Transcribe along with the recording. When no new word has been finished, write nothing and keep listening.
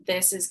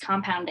this is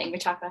compounding. We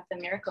talk about the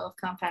miracle of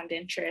compound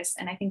interest.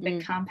 And I think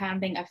the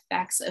compounding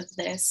effects of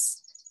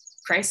this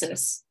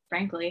crisis,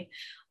 frankly,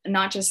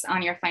 not just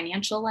on your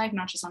financial life,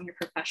 not just on your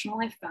professional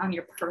life, but on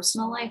your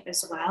personal life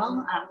as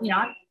well.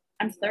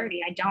 I'm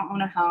 30. I don't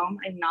own a home.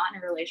 I'm not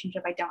in a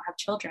relationship. I don't have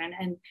children.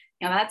 And,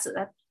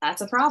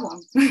 that's a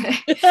problem.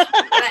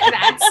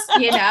 That's,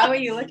 you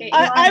look at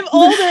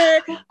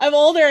I'm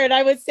older and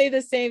I would say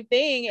the same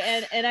thing.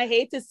 And I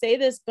hate to say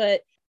this,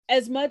 but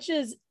as much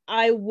as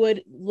I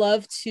would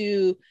love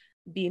to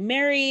be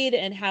married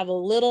and have a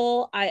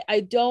little,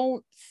 I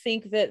don't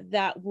think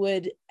that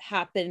would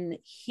happen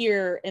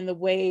here in the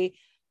way,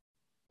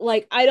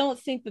 like, I don't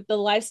think that the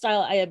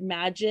lifestyle I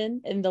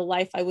imagine and the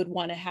life I would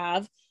want to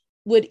have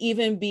would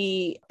even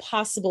be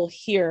possible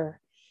here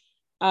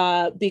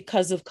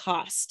because of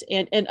cost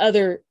and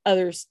other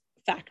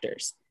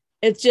factors.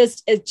 It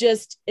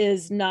just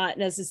is not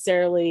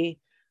necessarily,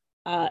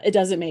 it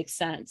doesn't make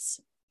sense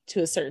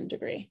to a certain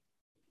degree.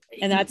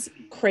 And that's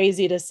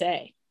crazy to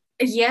say.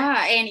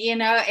 Yeah. And,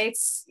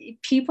 it's,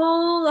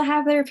 people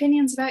have their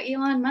opinions about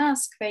Elon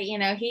Musk, but,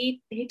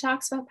 he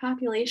talks about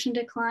population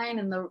decline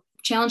and the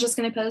challenge it's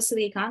going to pose to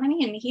the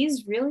economy. And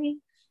he's really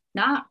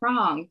not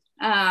wrong.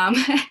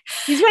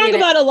 He's wrong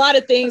about a lot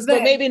of things,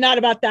 but maybe not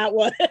about that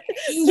one.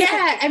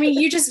 Yeah. I mean,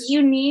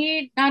 you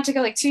need, not to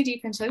go like too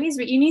deep into these,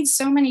 but you need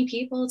so many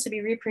people to be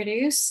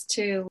reproduced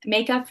to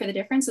make up for the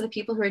difference of the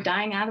people who are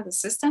dying out of the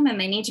system. And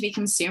they need to be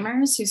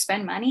consumers who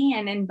spend money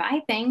and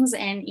buy things.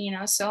 And,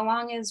 so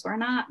long as we're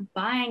not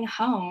buying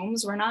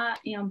homes, we're not,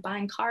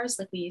 buying cars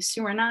like we used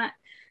to, we're not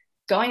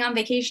going on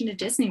vacation to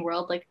Disney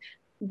World, like,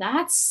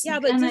 that's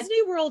but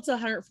Disney World's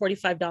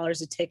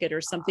 $145 a ticket or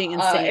something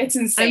insane. It's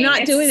insane. I'm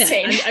not doing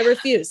insane. that. I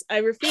refuse.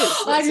 I do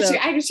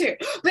too.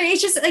 But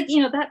it's just like,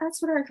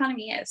 that's what our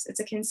economy is.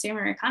 It's a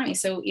consumer economy.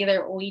 So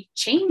either we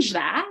change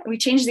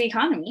the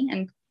economy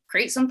and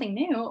create something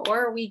new,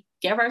 or we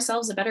give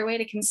ourselves a better way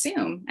to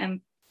consume.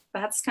 And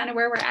that's kind of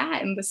where we're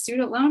at. And the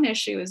student loan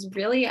issue is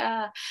really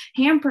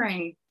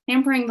hampering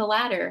the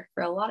latter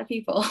for a lot of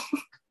people.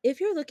 If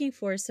you're looking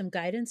for some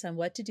guidance on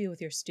what to do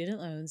with your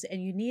student loans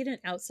and you need an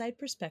outside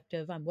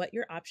perspective on what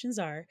your options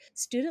are,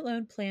 Student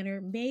Loan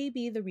Planner may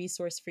be the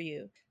resource for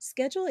you.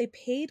 Schedule a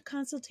paid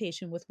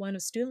consultation with one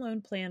of Student Loan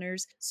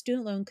Planner's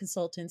student loan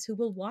consultants who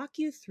will walk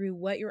you through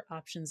what your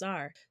options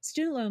are.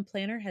 Student Loan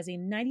Planner has a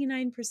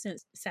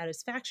 99%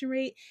 satisfaction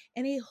rate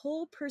and a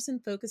whole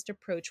person focused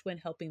approach when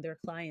helping their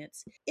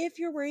clients. If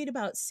you're worried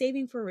about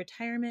saving for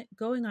retirement,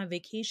 going on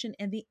vacation,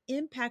 and the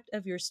impact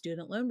of your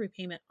student loan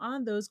repayment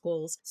on those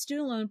goals,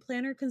 Student Loan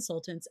Planner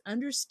consultants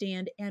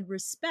understand and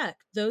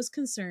respect those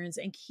concerns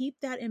and keep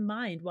that in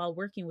mind while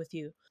working with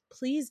you.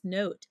 Please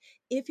note,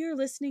 if you're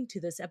listening to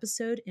this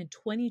episode in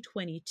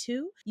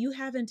 2022, you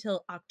have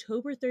until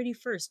October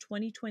 31st,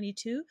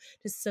 2022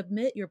 to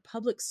submit your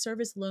public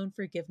service loan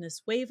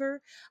forgiveness waiver.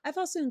 I've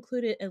also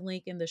included a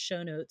link in the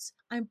show notes.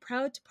 I'm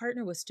proud to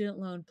partner with Student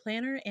Loan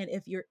Planner, and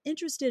if you're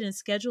interested in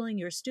scheduling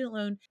your student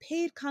loan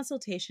paid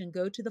consultation,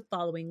 go to the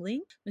following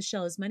link,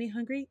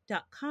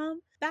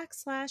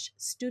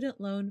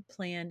 michelleismoneyhungry.com/student loan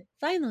plan.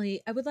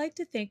 Finally, I would like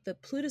to thank the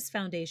Plutus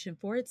Foundation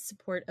for its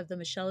support of the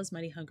Michelle is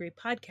Money Hungry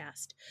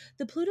podcast.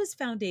 The Plutus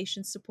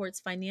Foundation supports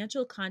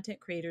financial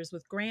content creators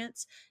with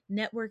grants,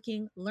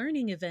 networking,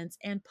 learning events,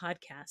 and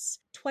podcasts.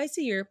 Twice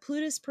a year,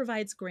 Plutus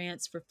provides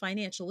grants for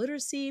financial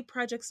literacy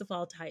projects of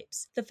all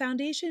types. The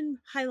foundation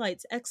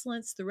highlights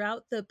excellence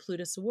throughout the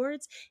Plutus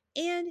Awards,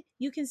 and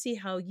you can see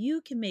how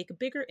you can make a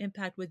bigger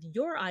impact with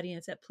your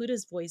audience at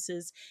Plutus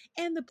Voices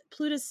and the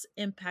Plutus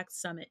Impact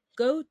Summit.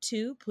 Go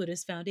to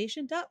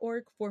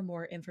plutusfoundation.org for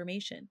more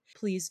information.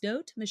 Please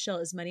note, Michelle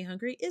is Money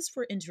Hungry is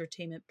for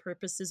entertainment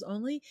purposes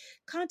only.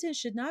 Content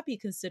should not be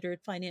considered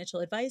financial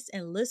advice,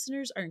 and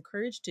listeners are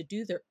encouraged to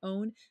do their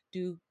own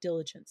due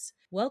diligence.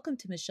 Welcome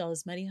to Michelle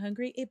is Money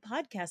Hungry, a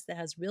podcast that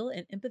has real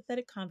and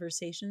empathetic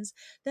conversations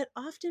that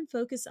often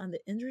focus on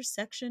the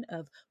intersection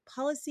of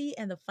policy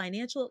and the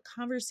financial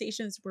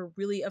conversations we're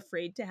really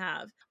afraid to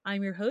have.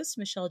 I'm your host,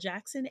 Michelle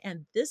Jackson,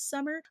 and this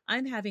summer,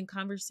 I'm having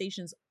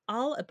conversations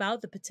all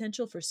about the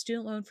potential for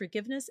student loan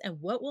forgiveness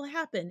and what will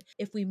happen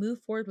if we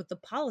move forward with the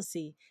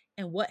policy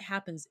and what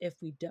happens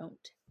if we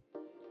don't.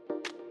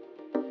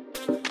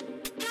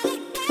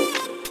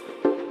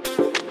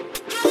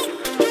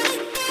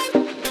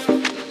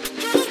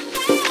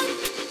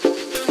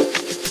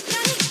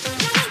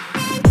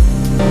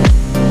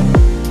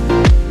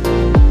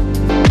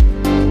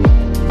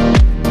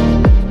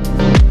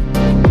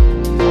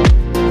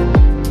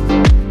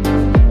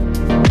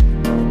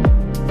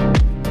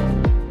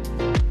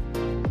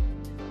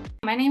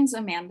 My name's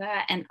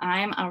Amanda, and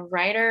I'm a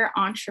writer,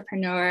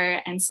 entrepreneur,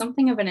 and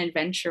something of an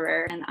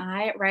adventurer. And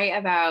I write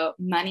about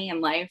money and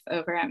life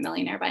over at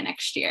Millionaire by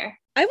Next Year.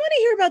 I want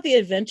to hear about the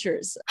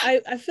adventures.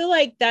 I feel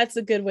like that's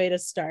a good way to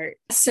start.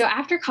 So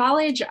after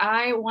college,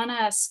 I won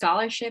a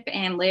scholarship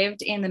and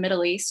lived in the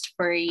Middle East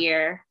for a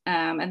year.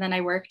 And then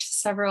I worked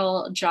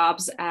several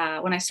jobs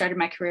when I started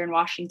my career in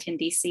Washington,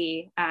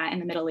 D.C. In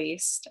the Middle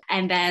East.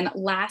 And then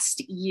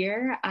last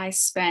year, I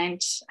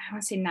spent, I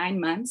want to say 9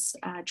 months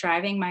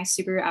driving my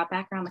Subaru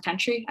Outback around the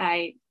country.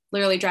 I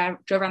literally drove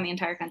around the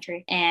entire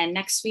country. And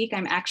next week,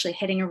 I'm actually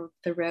hitting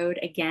the road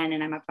again,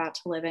 and I'm about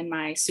to live in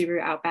my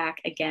Subaru Outback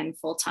again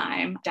full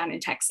time down in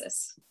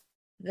Texas.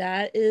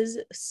 That is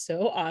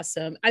so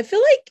awesome. I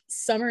feel like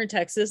summer in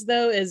Texas,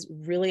 though, is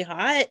really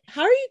hot.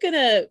 How are you going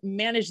to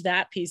manage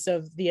that piece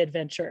of the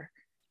adventure?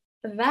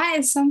 That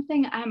is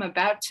something I'm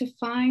about to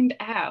find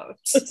out.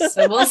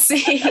 So we'll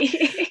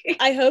see.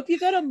 I hope you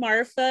go to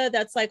Marfa.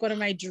 That's like one of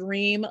my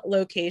dream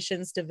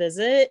locations to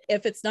visit.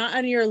 If it's not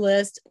on your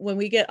list, when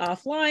we get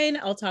offline,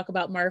 I'll talk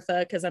about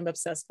Marfa because I'm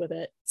obsessed with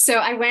it. So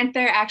I went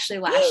there actually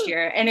last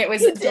year and it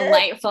was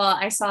delightful.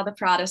 I saw the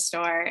Prada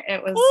store.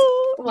 It was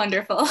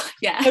wonderful.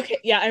 Yeah. Okay.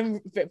 Yeah.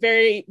 I'm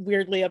very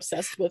weirdly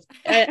obsessed with,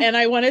 and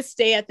I want to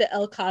stay at the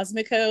El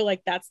Cosmico.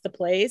 Like that's the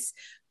place,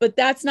 but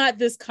that's not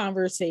this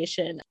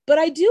conversation. But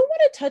I do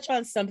want to touch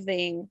on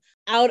something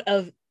out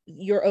of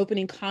your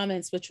opening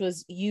comments, which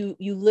was you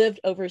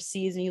lived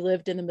overseas and you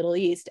lived in the Middle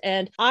East.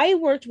 And I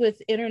worked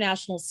with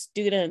international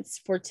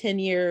students for 10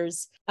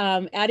 years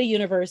at a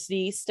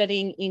university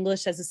studying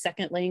English as a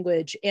second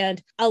language.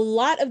 And a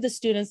lot of the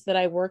students that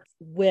I worked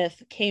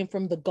with came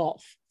from the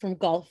Gulf, from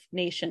Gulf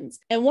nations.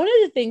 And one of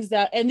the things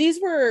and these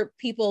were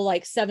people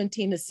like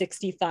 17 to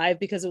 65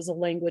 because it was a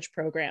language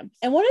program.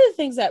 And one of the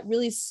things that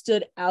really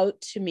stood out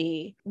to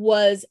me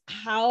was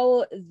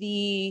how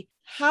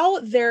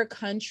their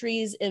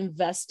countries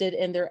invested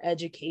in their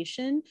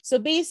education. So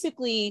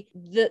basically,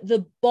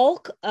 the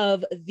bulk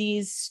of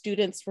these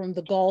students from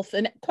the Gulf,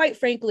 and quite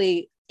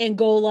frankly,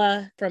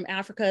 Angola from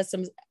Africa,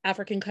 some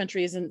African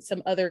countries and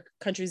some other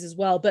countries as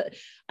well. But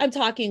I'm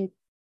talking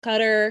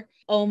Qatar,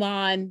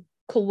 Oman,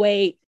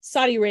 Kuwait,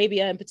 Saudi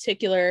Arabia in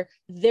particular,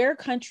 their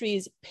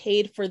countries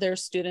paid for their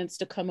students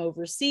to come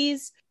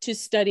overseas to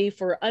study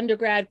for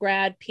undergrad,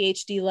 grad,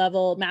 PhD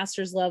level,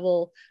 master's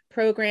level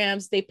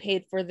programs. They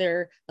paid for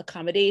their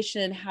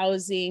accommodation,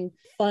 housing,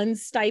 fund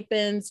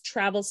stipends,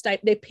 travel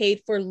stipends. They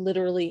paid for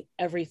literally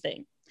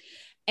everything.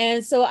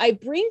 And so I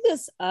bring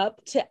this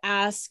up to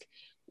ask,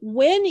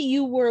 when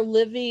you were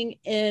living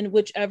in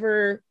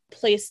whichever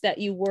place that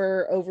you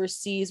were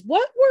overseas,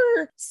 what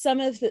were some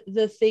of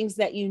the things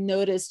that you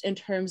noticed in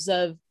terms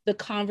of the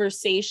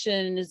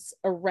conversations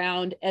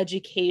around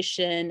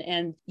education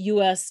and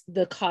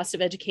the cost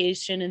of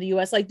education in the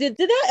US? Like, did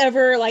that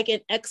ever, like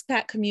in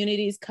expat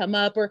communities, come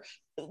up, or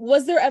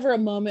was there ever a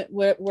moment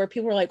where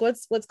people were like,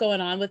 what's going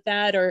on with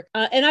that? Or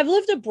and I've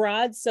lived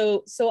abroad,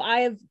 so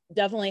I have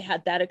definitely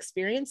had that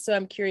experience. So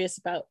I'm curious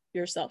about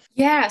yourself.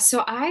 Yeah,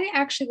 so I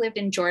actually lived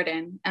in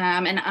Jordan,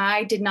 and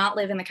I did not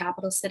live in the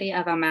capital city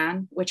of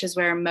Amman, which is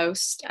where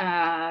most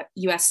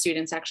US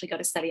students actually go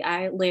to study.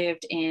 I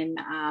lived in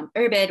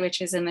Irbid,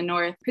 which is in the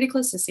north, pretty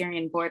close to the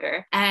Syrian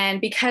border.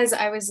 And because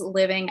I was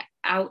living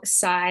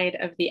outside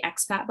of the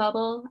expat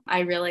bubble, I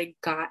really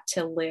got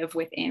to live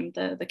within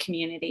the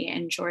community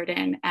in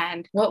Jordan.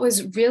 And what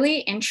was really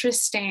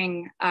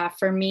interesting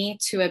for me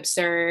to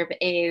observe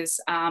is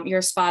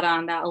you're spot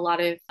on that a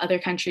lot of other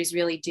countries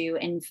really do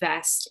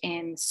invest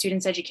in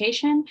students'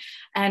 education,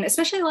 and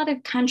especially a lot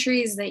of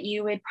countries that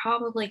you would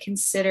probably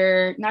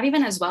consider not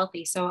even as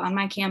wealthy. So on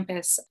my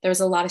campus, there was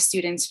a lot of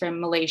students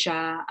from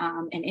Malaysia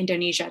and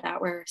Indonesia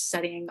that were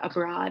studying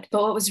abroad.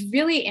 But what was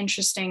really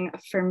interesting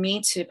for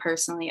me to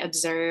personally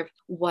observe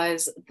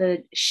was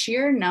the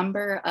sheer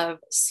number of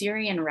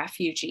Syrian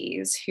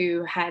refugees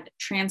who had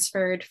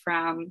transferred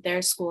from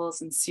their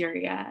schools in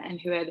Syria and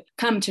who had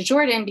come to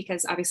Jordan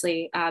because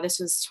obviously this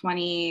was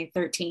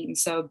 2013.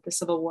 So the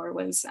civil war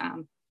was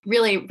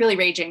really, really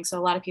raging. So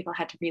a lot of people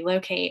had to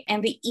relocate,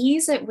 and the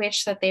ease at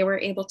which that they were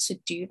able to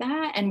do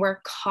that, and where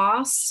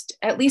cost,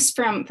 at least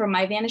from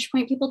my vantage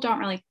point, people don't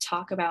really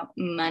talk about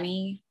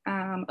money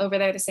over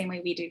there the same way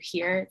we do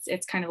here.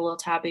 It's kind of a little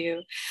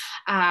taboo,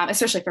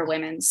 especially for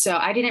women. So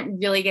I didn't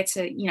really get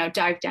to,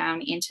 dive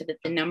down into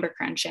the number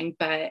crunching,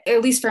 but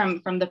at least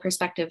from the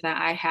perspective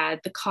that I had,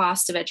 the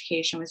cost of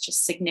education was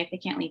just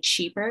significantly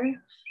cheaper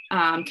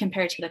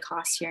compared to the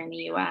cost here in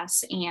the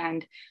US.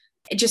 And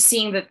just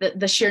seeing that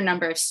the sheer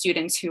number of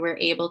students who were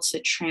able to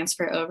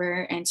transfer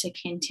over and to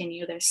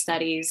continue their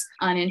studies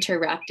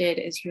uninterrupted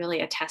is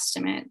really a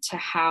testament to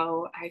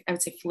how I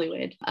would say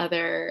fluid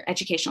other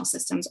educational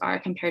systems are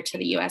compared to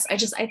the US.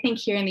 I think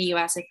here in the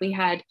US, if we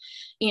had,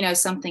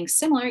 something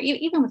similar,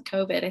 even with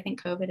COVID, I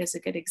think COVID is a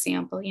good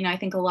example. I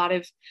think a lot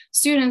of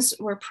students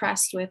were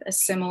pressed with a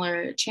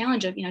similar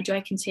challenge of, do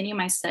I continue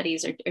my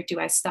studies or do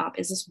I stop?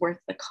 Is this worth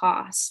the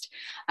cost?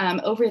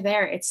 Over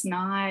there, it's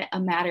not a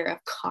matter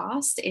of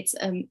cost. It's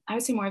it's I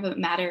would say more of a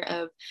matter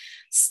of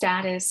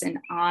status and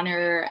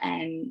honor,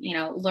 and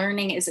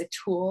learning is a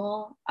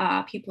tool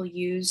people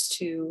use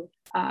to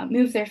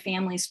move their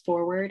families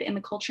forward in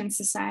the culture and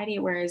society,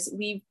 whereas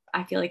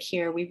I feel like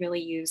here we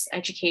really use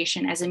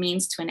education as a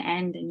means to an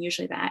end, and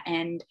usually that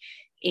end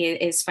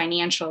is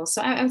financial.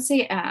 So I would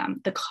say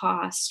the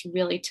cost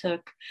really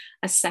took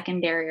a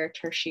secondary or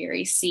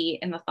tertiary seat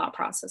in the thought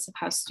process of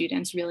how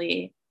students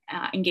really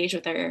engage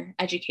with their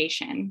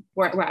education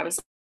where I was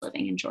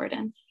living in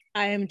Jordan.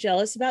 I am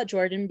jealous about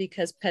Jordan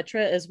because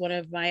Petra is one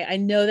of I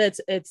know that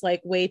it's like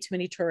way too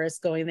many tourists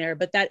going there,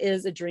 but that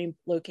is a dream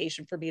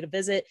location for me to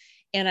visit.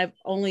 And I've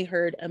only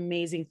heard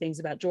amazing things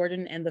about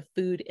Jordan and the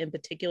food in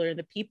particular and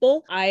the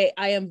people. I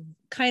am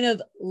kind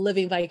of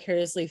living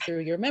vicariously through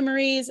your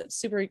memories. I'm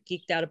super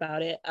geeked out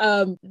about it.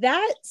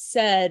 That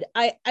said,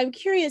 I'm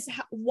curious,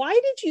 why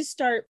did you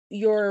start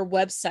your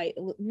website?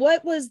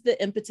 What was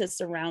the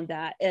impetus around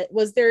that?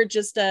 Was there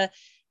just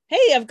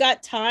hey, I've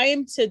got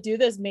time to do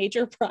this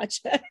major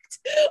project?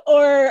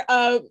 Or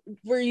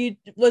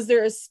was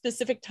there a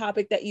specific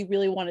topic that you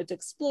really wanted to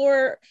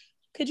explore?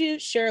 Could you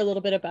share a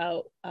little bit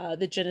about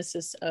the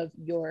genesis of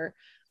your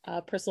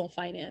personal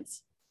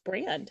finance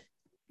brand?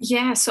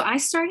 Yeah, so I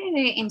started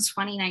it in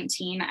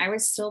 2019. I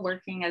was still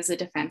working as a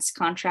defense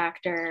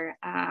contractor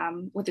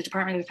with the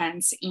Department of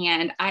Defense,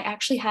 and I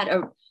actually had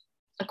a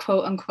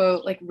quote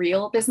unquote like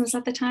real business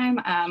at the time.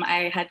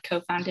 I had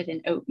co-founded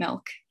an oat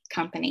milk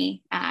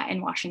company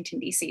in Washington,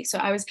 D.C. So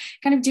I was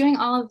kind of doing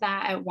all of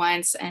that at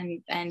once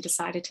and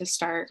decided to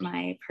start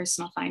my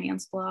personal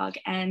finance blog.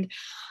 And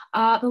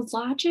the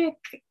logic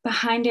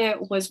behind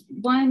it was,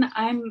 one,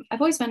 I've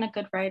always been a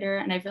good writer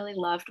and I've really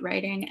loved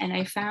writing. And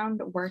I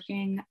found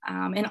working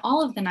in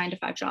all of the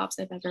 9-to-5 jobs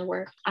I've ever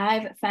worked,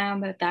 I've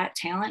found that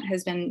talent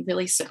has been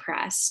really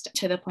suppressed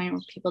to the point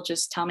where people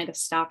just tell me to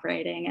stop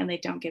writing and they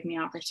don't give me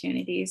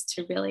opportunities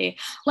to really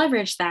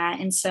leverage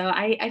that. And so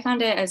I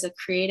found it as a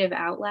creative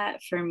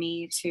outlet for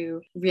me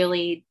to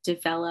really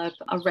develop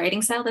a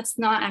writing style that's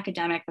not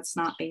academic, that's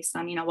not based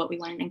on, what we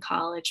learned in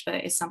college,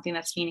 but is something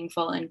that's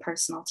meaningful and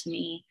personal to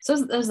me. So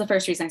that was the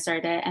first reason I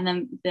started it. And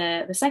then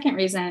the second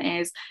reason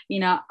is,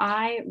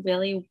 I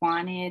really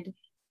wanted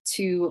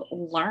to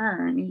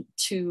learn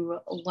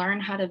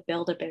how to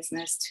build a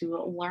business, to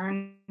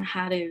learn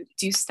how to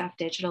do stuff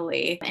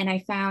digitally. And I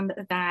found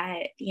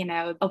that,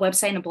 a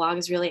website and a blog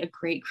is really a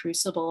great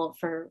crucible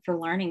for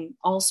learning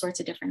all sorts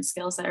of different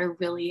skills that are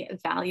really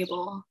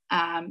valuable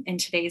in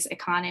today's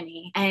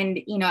economy. And,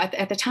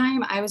 at the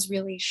time I was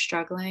really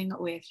struggling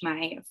with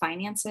my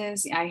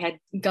finances. I had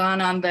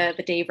gone on the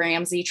Dave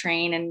Ramsey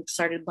train and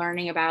started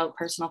learning about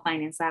personal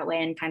finance that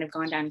way, and kind of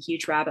gone down a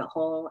huge rabbit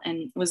hole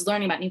and was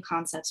learning about new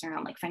concepts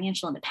around like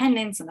financial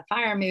independence and the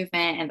FIRE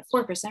movement and the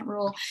 4%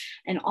 rule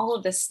and all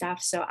of this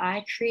stuff. So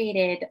I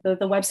created the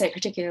website,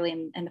 particularly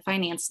in the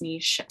finance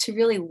niche, to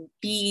really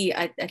be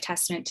a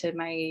testament to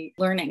my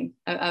learning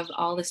of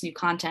all this new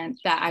content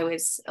that I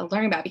was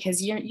learning about,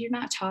 because you're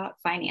not taught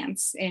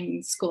finance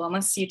in school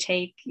unless you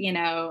take,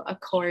 a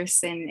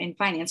course in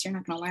finance. You're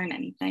not going to learn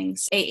anything.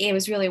 So it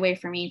was really a way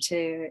for me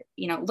to,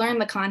 learn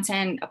the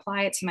content,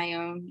 apply it to my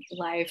own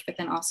life, but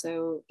then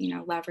also,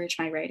 leverage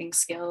my writing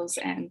skills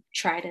and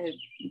try to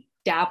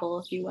dabble,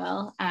 if you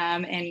will,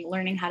 and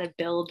learning how to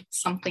build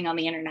something on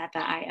the internet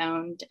that I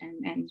owned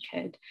and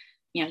could,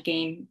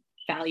 gain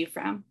value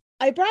from.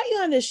 I brought you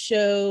on this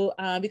show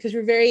because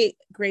you're very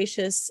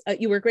gracious.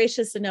 You were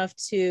gracious enough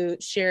to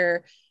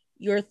share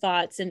your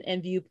thoughts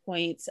and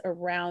viewpoints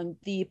around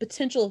the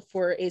potential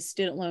for a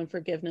student loan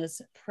forgiveness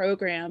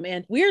program.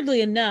 And weirdly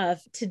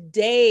enough,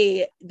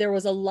 today there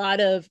was a lot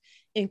of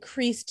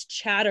increased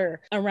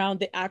chatter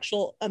around the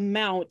actual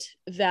amount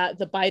that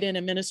the Biden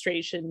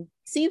administration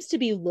seems to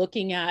be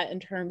looking at in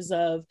terms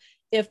of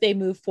if they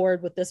move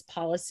forward with this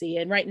policy.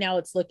 And right now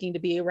it's looking to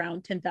be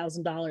around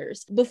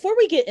 $10,000. Before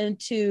we get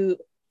into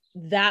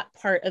that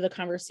part of the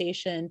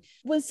conversation,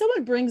 when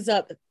someone brings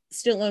up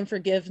student loan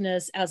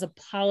forgiveness as a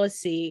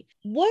policy,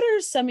 what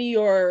are some of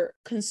your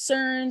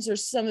concerns or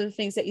some of the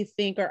things that you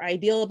think are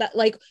ideal about,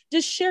 like,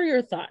 just share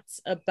your thoughts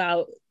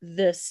about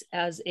this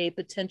as a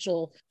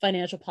potential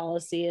financial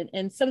policy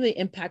and some of the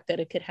impact that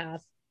it could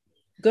have,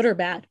 good or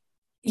bad?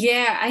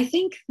 Yeah, I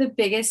think the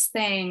biggest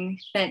thing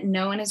that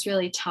no one is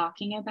really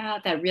talking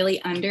about that really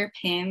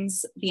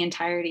underpins the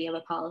entirety of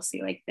a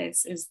policy like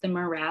this is the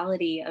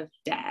morality of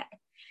debt.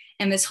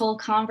 And this whole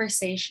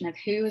conversation of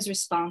who is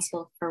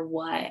responsible for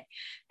what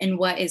and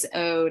what is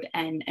owed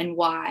and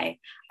why.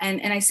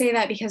 And I say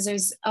that because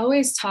there's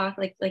always talk,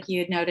 like you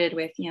had noted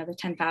with, the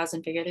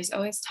 10,000 figure, there's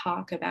always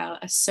talk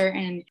about a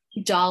certain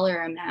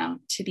dollar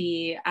amount to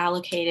be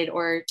allocated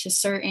or to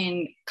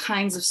certain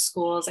kinds of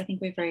schools. I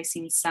think we've already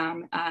seen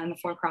some in the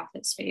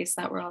for-profit space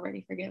that were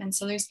already forgiven.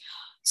 So there's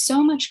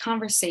so much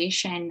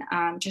conversation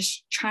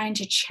just trying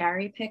to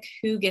cherry pick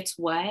who gets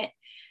what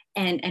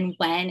and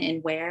when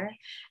and where.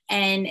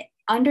 And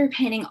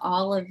underpinning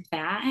all of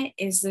that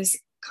is this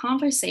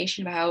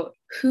conversation about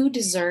who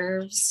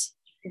deserves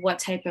what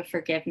type of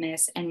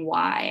forgiveness and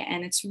why.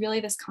 And it's really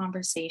this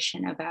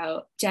conversation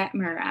about debt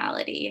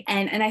morality.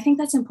 And I think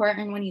that's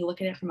important when you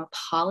look at it from a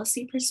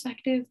policy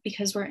perspective,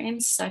 because we're in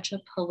such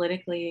a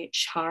politically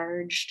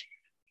charged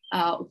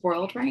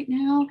world right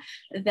now,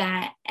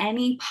 that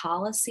any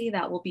policy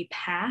that will be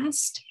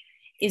passed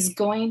is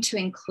going to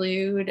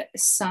include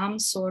some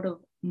sort of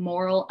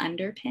moral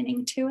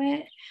underpinning to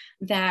it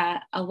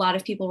that a lot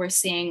of people we're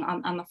seeing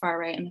on the far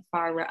right and the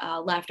far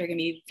left are going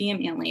to be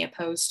vehemently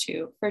opposed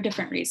to for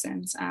different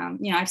reasons.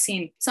 I've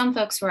seen some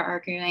folks who are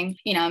arguing,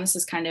 and this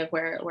is kind of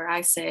where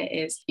I sit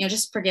is,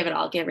 just forgive it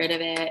all, get rid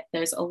of it.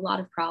 There's a lot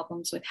of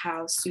problems with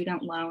how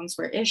student loans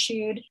were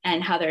issued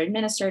and how they're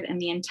administered and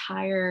the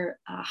entire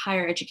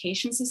higher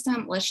education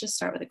system. Let's just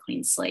start with a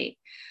clean slate.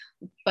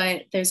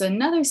 But there's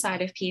another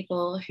side of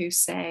people who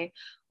say,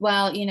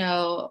 well,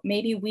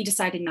 maybe we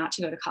decided not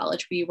to go to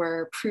college. We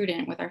were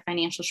prudent with our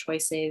financial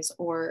choices,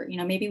 or,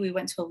 maybe we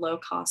went to a low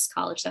cost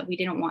college that we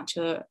didn't want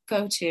to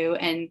go to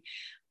and,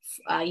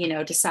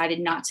 decided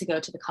not to go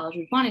to the college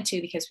we wanted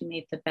to because we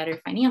made the better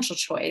financial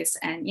choice.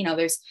 And,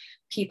 there's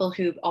people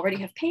who already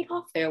have paid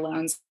off their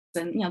loans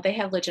and, they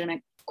have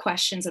legitimate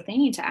questions that they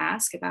need to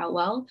ask about,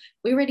 well,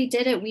 we already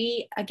did it.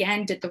 We,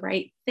 again, did the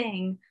right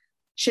thing.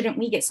 Shouldn't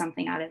we get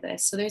something out of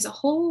this? So there's a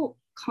whole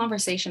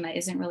conversation that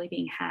isn't really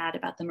being had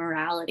about the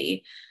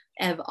morality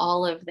of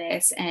all of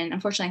this. And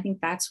unfortunately, I think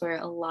that's where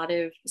a lot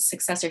of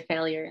success or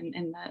failure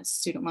in the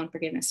student loan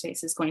forgiveness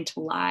space is going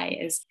to lie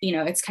is,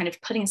 it's kind of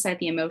putting aside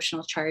the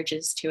emotional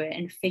charges to it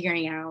and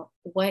figuring out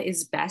what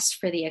is best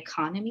for the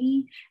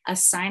economy,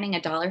 assigning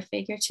a dollar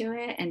figure to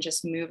it, and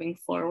just moving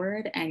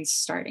forward and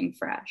starting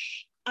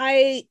fresh.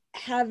 I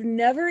have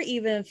never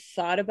even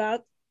thought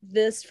about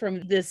this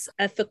from this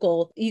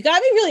ethical, you got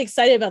me really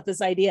excited about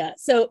this idea.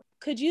 So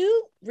could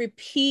you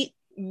repeat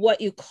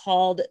what you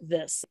called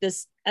this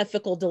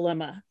ethical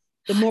dilemma,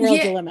 the moral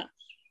dilemma?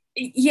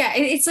 Yeah,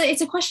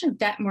 it's a question of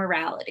debt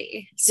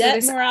morality.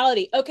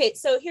 Morality. Okay,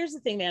 so here's the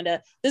thing,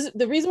 Amanda.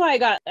 The reason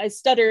why I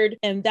stuttered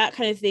and that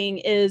kind of thing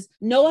is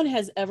no one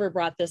has ever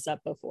brought this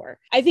up before.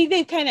 I think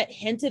they've kind of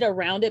hinted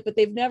around it, but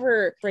they've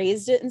never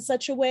phrased it in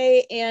such a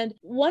way. And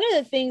one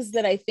of the things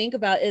that I think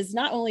about is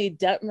not only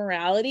debt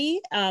morality,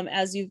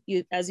 as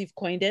you've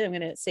coined it. I'm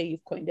going to say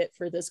you've coined it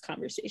for this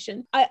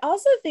conversation. I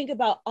also think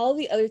about all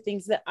the other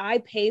things that I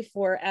pay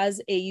for as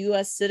a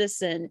U.S.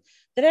 citizen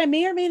that I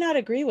may or may not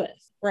agree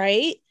with,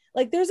 right?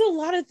 Like there's a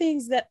lot of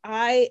things that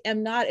I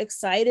am not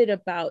excited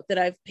about that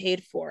I've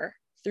paid for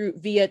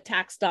via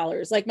tax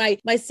dollars, like my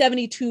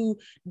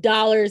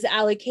 $72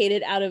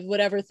 allocated out of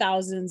whatever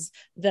thousands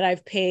that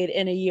I've paid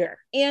in a year.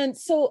 And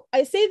so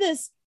I say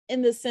this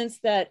in the sense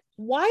that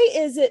why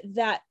is it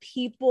that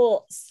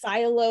people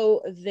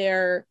silo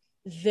their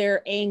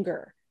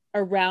anger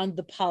around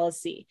the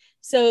policy?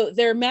 So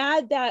they're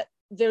mad that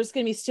there's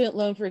going to be student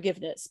loan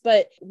forgiveness,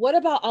 but what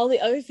about all the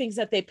other things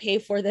that they pay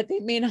for that they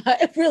may not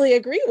really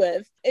agree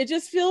with? It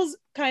just feels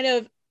kind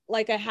of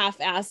like a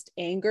half-assed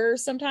anger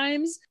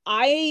sometimes.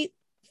 I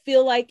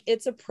feel like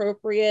it's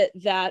appropriate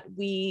that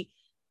we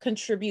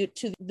contribute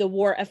to the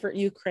war effort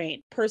in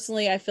Ukraine.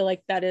 Personally, I feel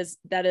like that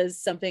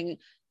is something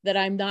that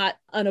I'm not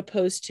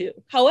unopposed to.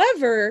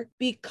 However,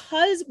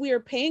 because we are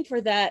paying for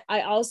that,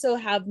 I also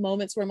have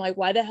moments where I'm like,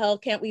 why the hell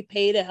can't we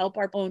pay to help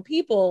our own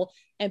people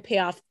and pay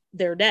off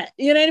their debt?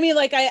 You know what I mean?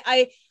 Like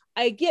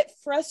I get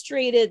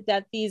frustrated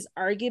that these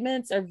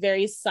arguments are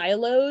very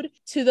siloed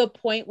to the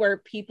point where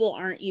people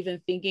aren't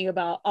even thinking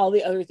about all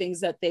the other things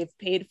that they've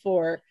paid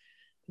for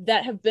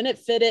that have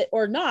benefited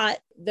or not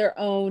their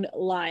own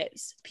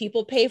lives.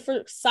 People pay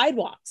for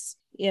sidewalks,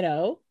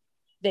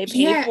 they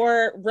pay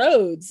for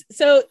roads.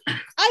 So I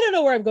don't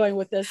know where I'm going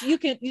with this. You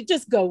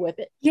just go with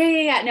it.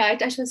 Yeah. No, I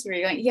just see where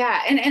you're going.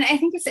 Yeah. And I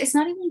think it's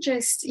not even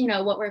just,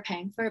 what we're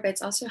paying for, but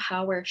it's also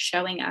how we're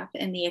showing up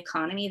in the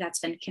economy that's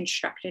been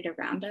constructed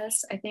around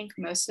us. I think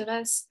most of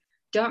us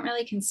don't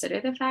really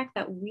consider the fact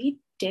that we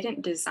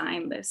didn't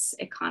design this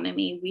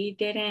economy. We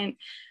didn't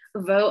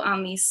vote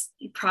on these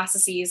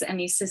processes and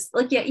these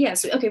systems.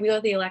 Yes, okay, we go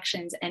to the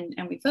elections and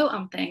we vote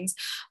on things,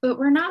 but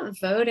we're not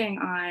voting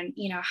on,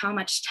 how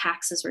much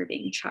taxes were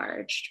being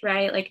charged,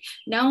 right? Like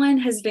no one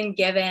has been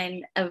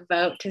given a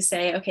vote to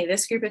say, okay,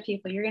 this group of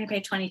people, you're going to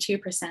pay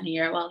 22% a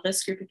year, while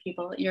this group of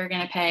people, you're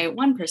going to pay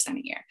 1%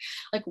 a year.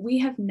 Like we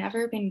have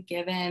never been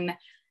given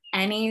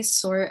any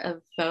sort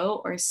of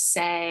vote or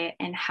say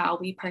in how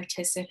we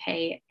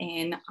participate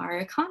in our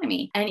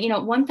economy. And,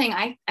 one thing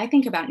I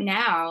think about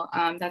now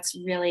that's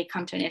really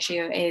come to an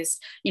issue is,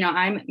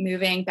 I'm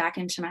moving back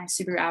into my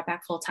Subaru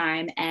Outback full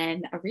time.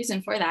 And a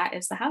reason for that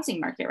is the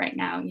housing market right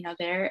now.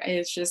 There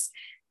is just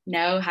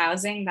no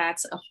housing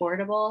that's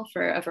affordable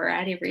for a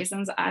variety of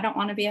reasons. I don't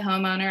want to be a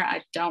homeowner.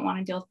 I don't want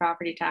to deal with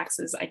property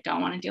taxes. I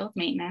don't want to deal with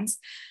maintenance.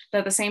 But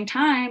at the same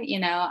time,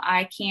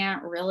 I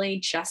can't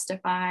really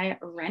justify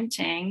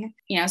renting,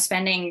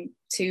 spending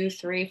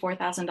 $2,000, $3,000,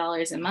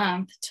 $4,000 a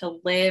month to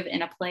live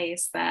in a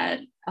place that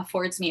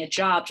affords me a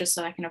job just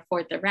so I can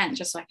afford the rent,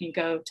 just so I can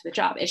go to the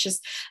job. It's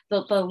just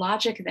the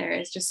logic there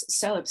is just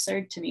so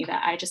absurd to me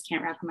that I just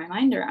can't wrap my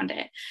mind around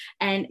it.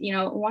 And,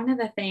 one of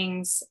the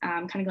things,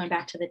 kind of going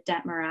back to the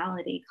debt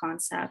morality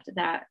concept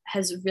that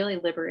has really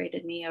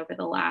liberated me over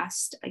the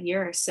last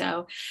year or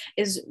so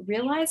is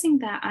realizing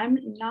that I'm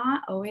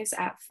not always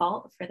at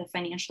fault for the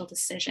financial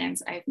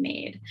decisions I've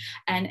made.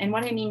 And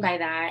what I mean by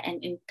that,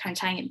 and kind of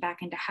tying it back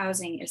into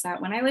housing, is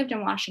that when I lived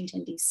in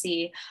Washington,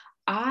 D.C.,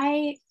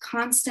 I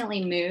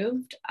constantly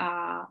moved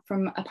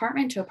from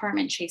apartment to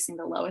apartment chasing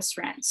the lowest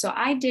rent. So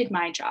I did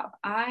my job.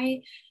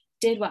 I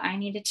did what I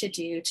needed to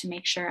do to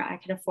make sure I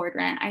could afford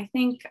rent. I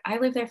think I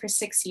lived there for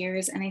 6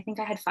 years, and I think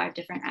I had 5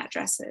 different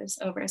addresses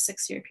over a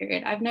 6-year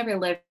period. I've never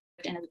lived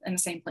in the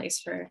same place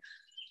for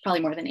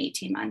probably more than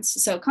 18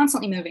 months. So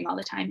constantly moving all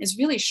the time is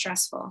really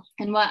stressful.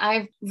 And what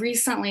I've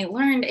recently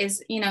learned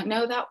is,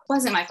 no, that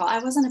wasn't my fault.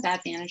 I wasn't a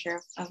bad manager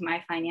of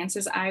my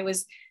finances. I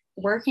was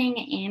working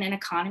in an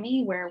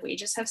economy where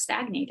wages have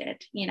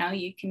stagnated.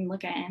 You can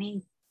look at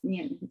any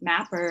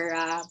map or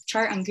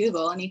chart on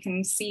Google, and you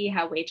can see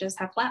how wages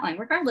have flatlined,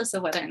 regardless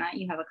of whether or not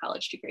you have a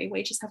college degree.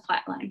 Wages have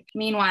flatlined.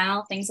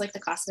 Meanwhile, things like the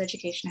cost of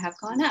education have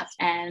gone up,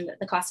 and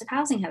the cost of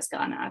housing has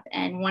gone up.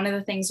 And one of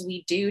the things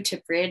we do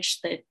to bridge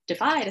the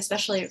divide,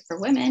 especially for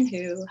women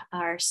who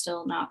are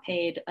still not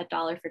paid a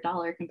dollar for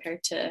dollar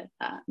compared to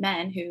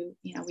men who,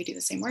 we do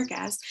the same work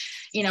as,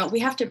 we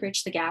have to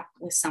bridge the gap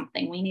with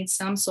something. We need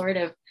some sort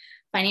of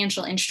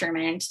financial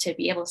instrument to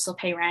be able to still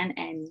pay rent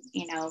and,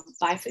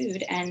 buy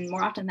food. And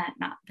more often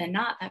than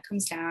not, that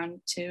comes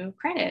down to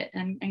credit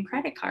and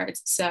credit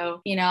cards.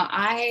 So,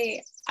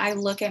 I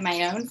look at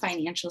my own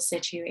financial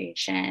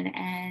situation,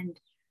 and,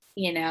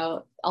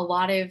 a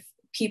lot of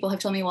people have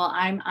told me, well,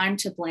 I'm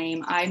to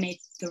blame. I made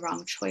the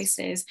wrong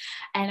choices.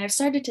 And I've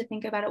started to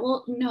think about it.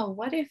 Well, no,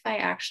 what if I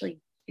actually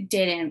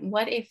didn't?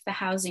 What if the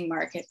housing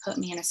market put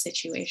me in a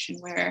situation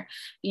where,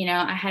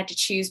 I had to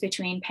choose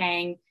between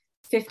paying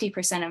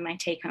 50% of my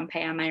take-home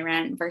pay on my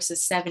rent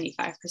versus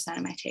 75%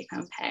 of my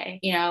take-home pay?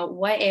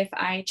 What if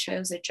I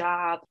chose a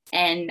job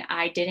and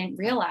I didn't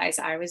realize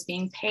I was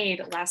being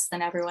paid less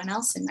than everyone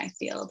else in my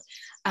field?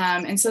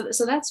 And so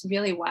that's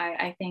really why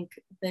I think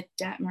the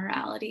debt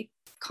morality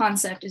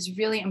concept is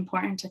really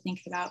important to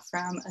think about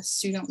from a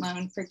student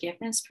loan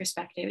forgiveness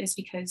perspective, is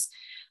because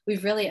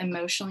we've really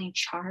emotionally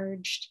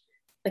charged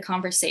the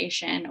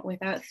conversation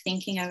without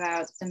thinking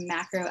about the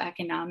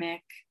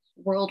macroeconomic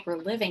world we're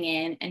living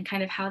in, and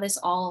kind of how this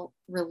all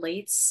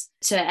relates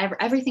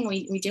to everything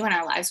we do in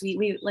our lives.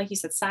 We like you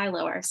said,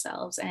 silo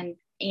ourselves, and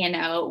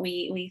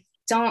we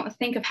don't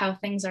think of how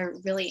things are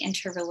really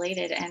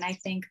interrelated. And I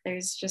think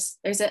there's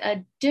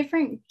a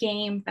different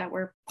game that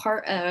we're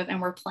part of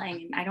and we're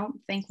playing, and I don't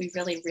think we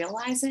really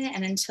realize it.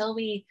 And until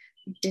we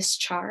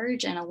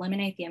discharge and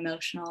eliminate the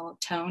emotional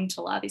tone to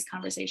a lot of these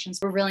conversations,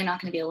 we're really not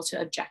going to be able to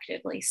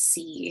objectively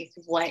see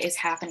what is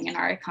happening in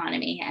our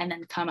economy and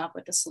then come up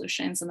with the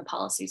solutions and the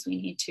policies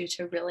we need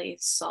to really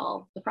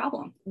solve the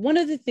problem. One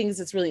of the things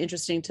that's really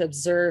interesting to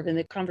observe in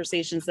the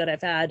conversations that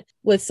I've had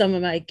with some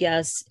of my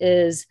guests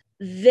is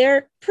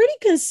they're pretty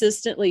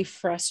consistently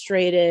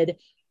frustrated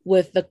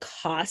with the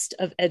cost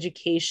of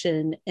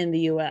education in the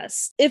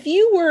US. If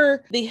you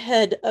were the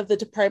head of the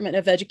Department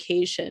of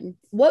Education,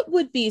 what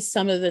would be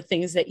some of the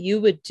things that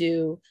you would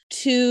do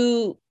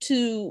to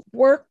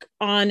work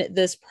on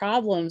this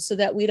problem so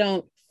that we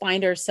don't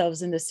find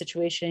ourselves in this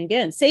situation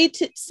again? Say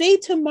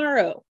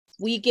tomorrow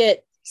we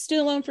get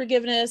student loan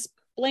forgiveness,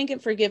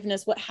 blanket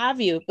forgiveness, what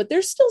have you, but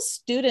there's still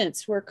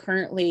students who are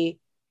currently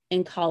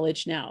in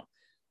college now.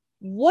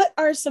 What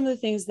are some of the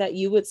things that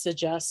you would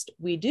suggest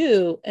we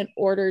do in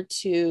order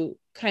to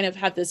kind of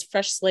have this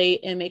fresh slate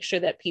and make sure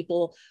that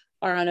people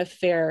are on a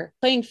fair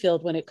playing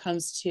field when it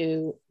comes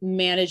to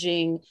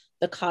managing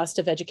the cost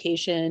of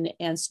education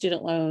and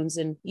student loans,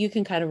 and you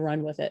can kind of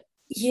run with it?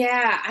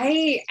 Yeah,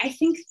 I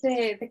think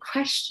the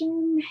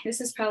question,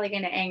 this is probably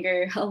going to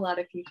anger a lot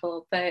of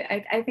people, but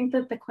I think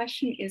that the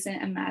question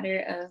isn't a matter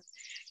of,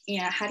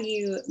 how do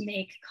you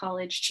make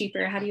college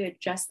cheaper? How do you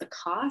adjust the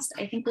cost?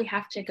 I think we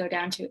have to go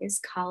down to, is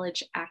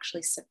college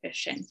actually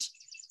sufficient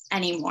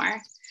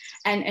anymore?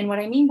 And what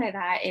I mean by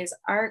that is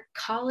our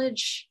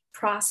college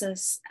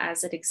process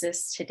as it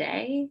exists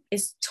today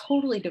is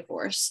totally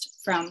divorced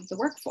from the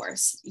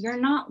workforce.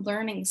 You're not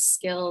learning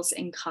skills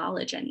in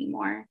college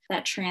anymore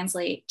that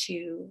translate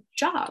to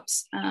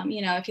jobs.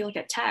 If you look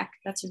at tech,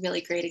 that's a really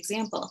great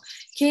example.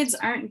 Kids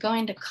aren't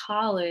going to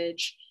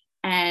college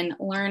and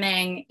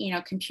learning,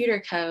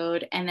 computer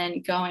code and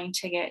then going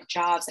to get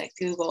jobs at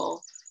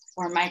Google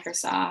or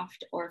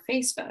Microsoft or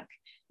Facebook.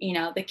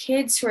 The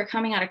kids who are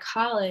coming out of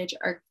college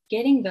are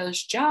getting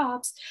those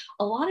jobs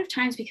a lot of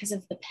times because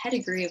of the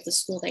pedigree of the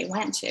school they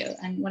went to.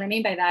 And what I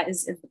mean by that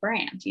is the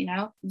brand.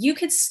 You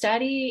could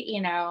study,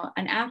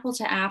 an apple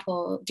to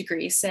apple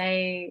degree,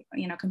 say,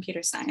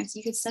 computer science.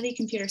 You could study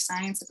computer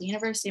science at the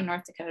University of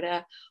North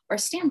Dakota or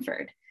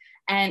Stanford.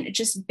 And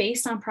just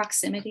based on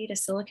proximity to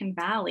Silicon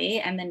Valley,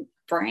 and then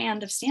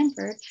brand of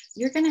Stanford,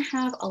 you're going to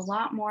have a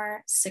lot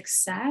more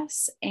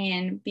success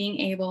in being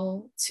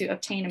able to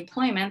obtain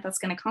employment that's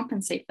going to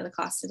compensate for the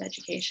cost of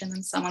education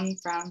than someone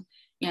from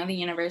the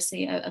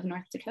University of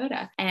North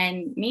Dakota.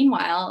 And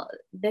meanwhile,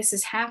 this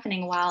is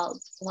happening while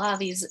a lot of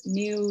these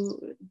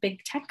new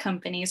big tech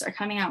companies are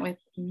coming out with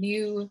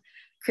new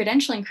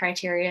credentialing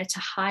criteria to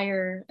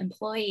hire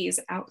employees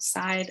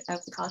outside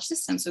of the college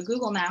system. So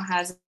Google now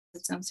has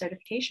its own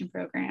certification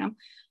program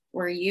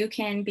where you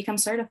can become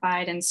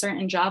certified in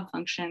certain job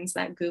functions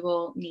that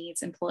Google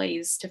needs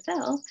employees to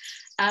fill,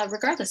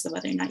 regardless of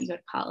whether or not you go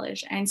to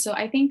college. And so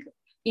I think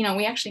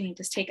we actually need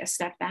to take a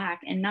step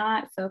back and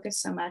not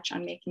focus so much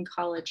on making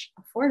college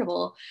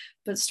affordable,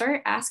 but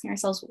start asking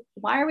ourselves,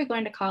 why are we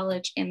going to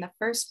college in the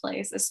first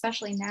place,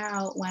 especially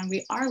now when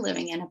we are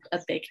living in a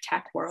big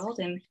tech world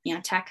and,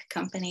 tech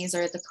companies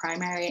are the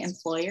primary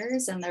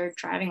employers and they're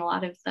driving a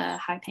lot of the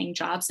high paying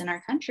jobs in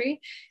our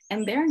country.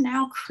 And they're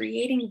now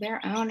creating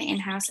their own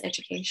in-house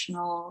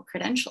educational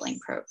credentialing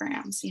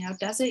programs.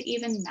 Does it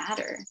even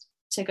matter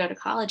to go to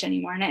college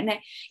anymore? And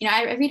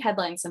I read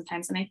headlines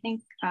sometimes, and I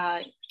think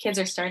kids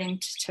are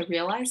starting to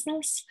realize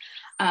this.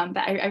 But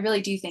I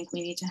really do think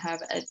we need to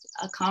have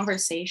a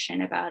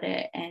conversation about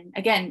it. And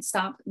again,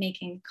 stop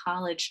making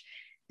college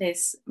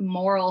this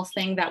moral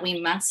thing that we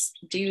must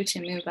do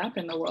to move up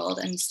in the world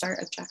and start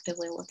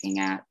objectively looking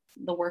at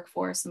the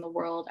workforce and the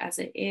world as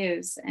it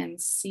is and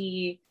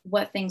see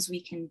what things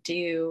we can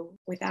do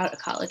without a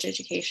college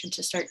education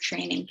to start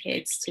training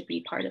kids to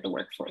be part of the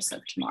workforce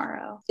of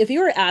tomorrow. If you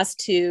were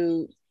asked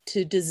to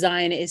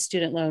design a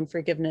student loan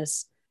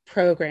forgiveness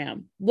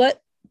program,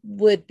 what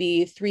would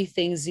be 3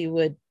 things you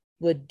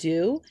would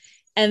do?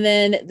 And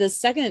then the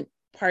second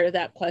part of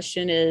that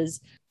question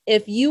is,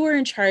 if you were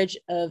in charge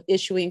of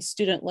issuing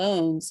student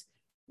loans,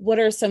 what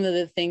are some of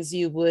the things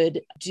you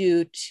would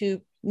do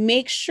to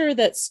make sure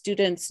that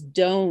students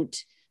don't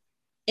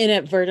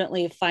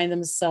inadvertently find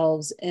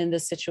themselves in the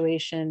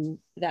situation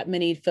that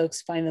many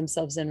folks find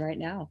themselves in right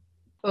now?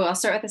 Oh, I'll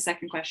start with the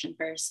second question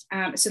first.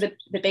 So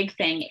the big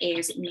thing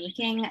is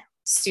making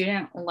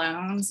student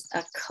loans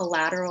a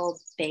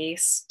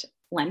collateral-based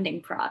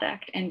lending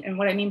product. And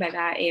what I mean by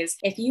that is,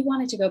 if you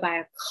wanted to go buy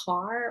a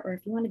car or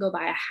if you want to go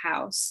buy a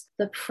house,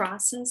 the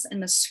process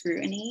and the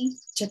scrutiny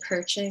to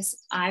purchase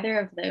either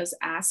of those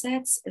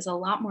assets is a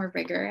lot more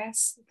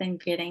rigorous than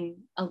getting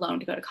a loan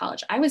to go to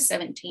college. I was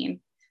 17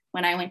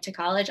 when I went to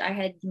college. I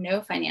had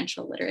no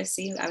financial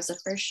literacy. I was a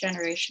first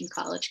generation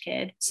college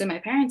kid. So my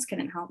parents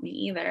couldn't help me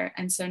either.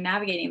 And so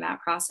navigating that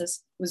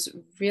process was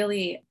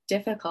really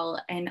difficult.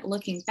 And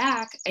looking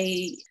back,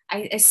 I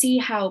see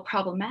how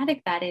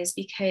problematic that is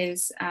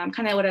because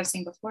kind of what I was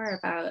saying before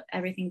about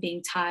everything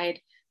being tied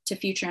to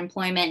future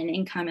employment and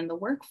income in the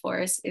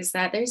workforce is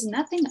that there's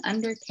nothing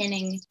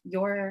underpinning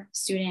your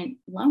student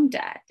loan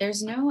debt.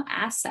 There's no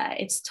asset.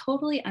 It's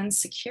totally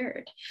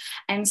unsecured.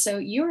 And so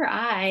you or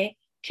I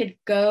could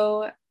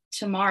go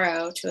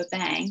tomorrow to a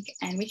bank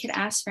and we could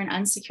ask for an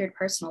unsecured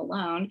personal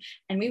loan,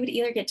 and we would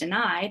either get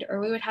denied or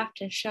we would have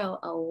to show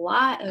a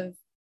lot of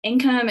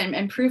income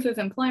and proof of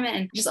employment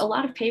and just a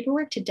lot of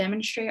paperwork to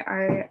demonstrate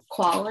our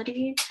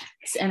quality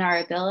and our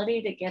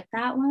ability to get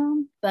that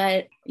loan.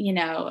 But,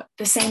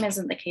 the same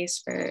isn't the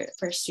case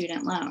for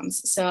student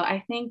loans. So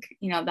I think,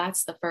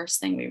 that's the first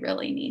thing we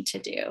really need to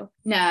do.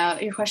 Now,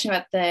 your question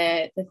about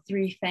the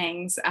 3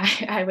 things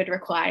I would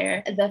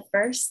require. The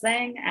first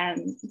thing,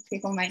 and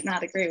people might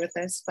not agree with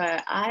this,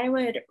 but I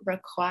would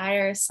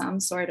require some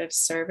sort of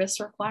service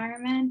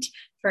requirement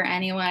for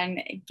anyone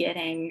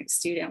getting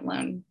student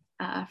loan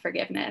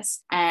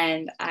forgiveness.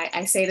 And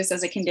I say this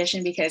as a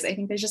condition because I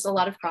think there's just a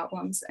lot of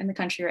problems in the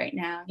country right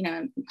now.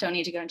 Don't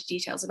need to go into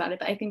details about it,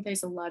 but I think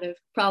there's a lot of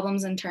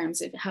problems in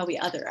terms of how we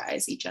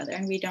otherize each other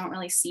and we don't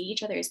really see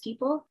each other as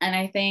people. And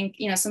I think,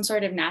 some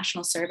sort of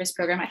national service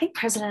program, I think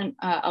President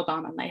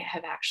Obama might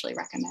have actually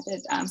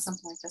recommended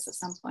something like this at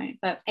some point,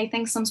 but I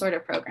think some sort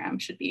of program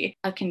should be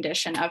a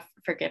condition of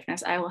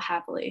forgiveness. I will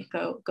happily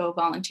go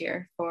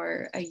volunteer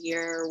for a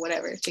year or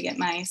whatever to get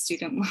my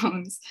student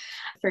loans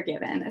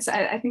forgiven. So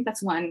I think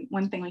that's one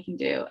thing we can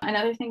do.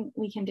 Another thing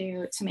we can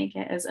do to make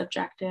it as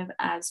objective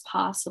as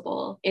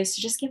possible is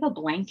to just give a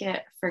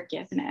blanket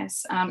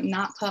forgiveness,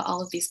 not put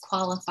all of these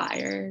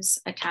qualifiers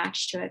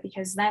attached to it,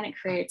 because then it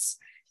creates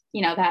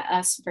that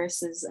us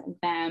versus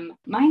them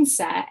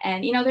mindset.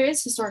 And, there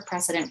is historic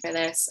precedent for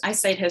this. I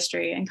studied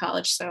history in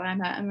college, so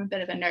I'm a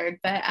bit of a nerd,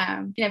 but,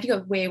 if you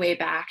go way, way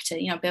back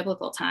to,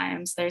 biblical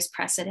times, there's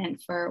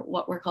precedent for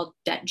what were called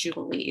debt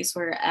jubilees,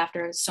 where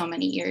after so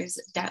many years,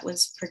 debt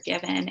was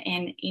forgiven.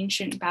 In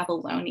ancient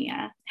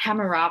Babylonia,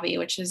 Hammurabi,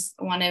 which is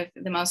one of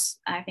the most,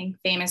 I think,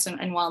 famous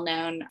and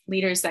well-known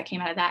leaders that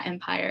came out of that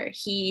empire,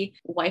 he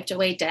wiped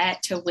away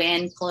debt to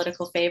win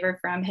political favor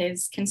from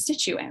his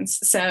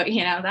constituents. So,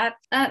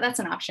 that's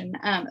an option.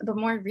 But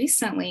more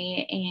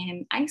recently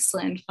in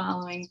Iceland,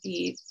 following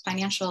the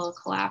financial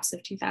collapse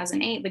of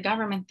 2008, the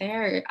government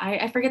there,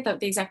 I forget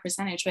the exact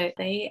percentage, but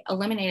they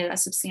eliminated a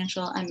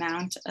substantial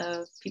amount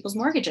of people's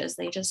mortgages.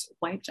 They just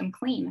wiped them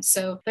clean.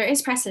 So there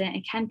is precedent.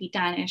 It can be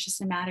done. It's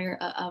just a matter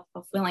of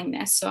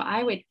willingness. So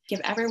I would like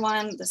give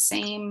everyone the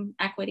same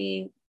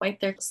equity, wipe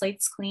their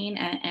slates clean,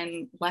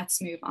 and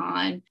let's move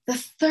on.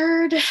 The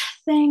third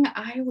thing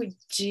I would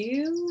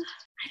do,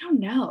 I don't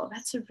know. I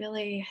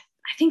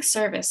think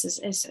service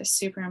is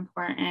super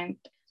important.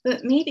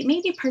 But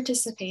maybe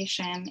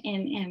participation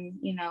in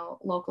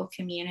local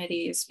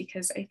communities,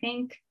 because I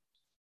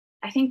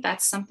think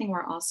that's something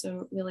we're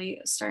also really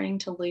starting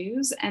to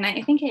lose. And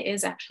I think it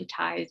is actually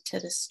tied to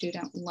the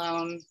student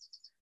loan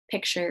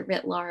picture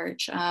writ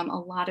large. A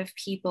lot of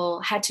people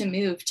had to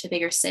move to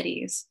bigger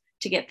cities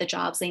to get the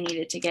jobs they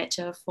needed to get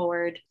to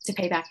afford to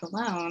pay back the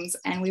loans.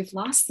 And we've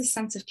lost the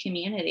sense of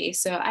community.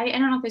 So I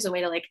don't know if there's a way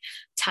to like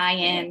tie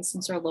in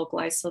some sort of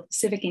localized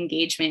civic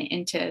engagement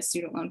into a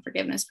student loan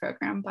forgiveness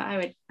program, but I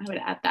would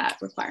add that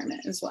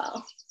requirement as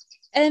well.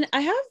 And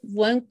I have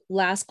one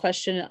last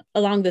question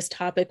along this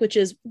topic, which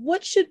is,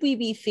 what should we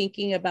be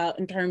thinking about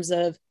in terms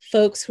of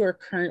folks who are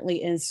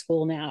currently in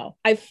school now?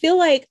 I feel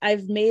like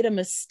I've made a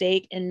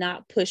mistake in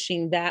not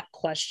pushing that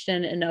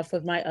question enough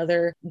with my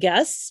other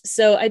guests.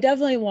 So I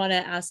definitely want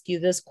to ask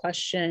you this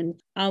question.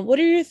 What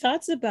are your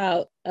thoughts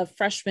about a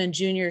freshman,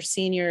 junior,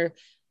 senior,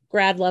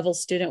 grad level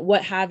student,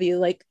 what have you,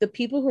 like the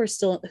people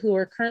who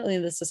are currently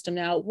in the system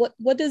now?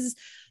 What does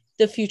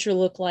the future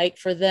look like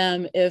for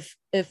them if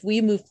we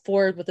move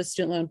forward with a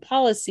student loan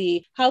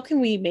policy? How can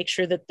we make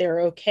sure that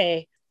they're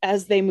okay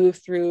as they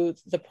move through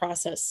the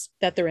process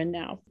that they're in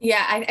now?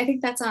 Yeah, I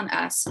think that's on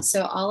us.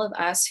 So all of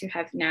us who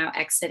have now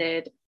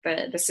exited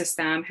the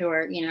system, who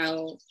are,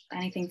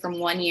 anything from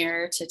 1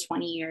 year to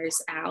 20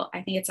 years out,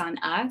 I think it's on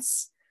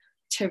us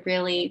to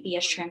really be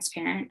as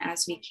transparent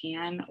as we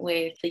can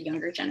with the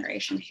younger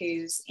generation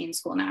who's in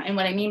school now. And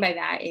what I mean by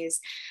that is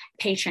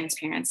pay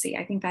transparency.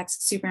 I think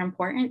that's super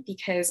important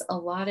because a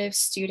lot of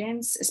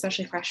students,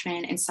 especially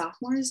freshmen and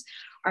sophomores,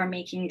 are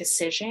making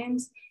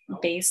decisions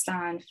based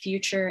on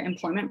future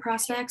employment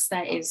prospects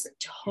that is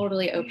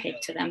totally opaque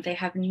to them. They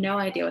have no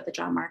idea what the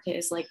job market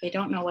is like. They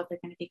don't know what they're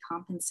going to be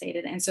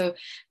compensated. And so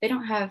they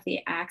don't have the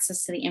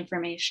access to the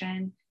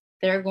information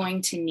they're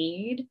going to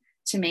need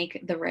to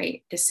make the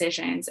right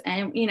decisions.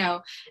 And,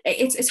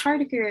 it's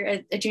hard if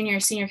you're a junior or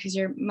senior because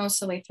you're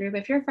most of the way through,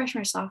 but if you're a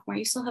freshman or sophomore,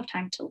 you still have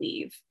time to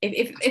leave.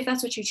 If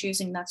that's what you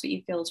choose and that's what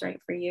you feel is right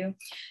for you,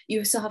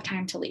 you still have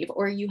time to leave,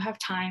 or you have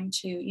time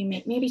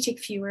to, maybe take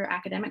fewer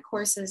academic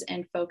courses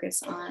and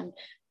focus on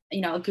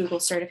a Google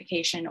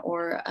certification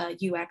or a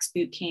UX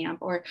boot camp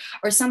or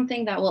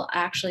something that will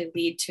actually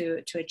lead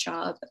to a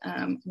job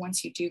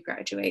once you do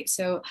graduate.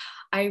 So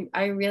I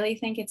really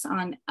think it's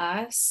on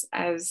us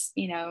as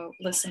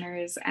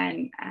listeners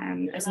and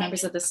as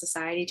members of the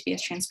society to be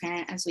as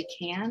transparent as we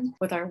can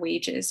with our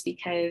wages,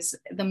 because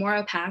the more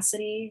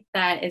opacity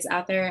that is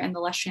out there and the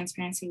less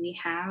transparency we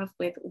have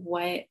with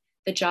what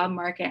the job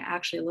market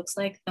actually looks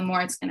like, the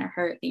more it's going to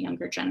hurt the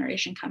younger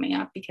generation coming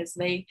up, because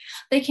they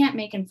can't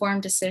make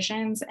informed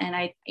decisions.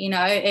 And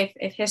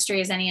if history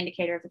is any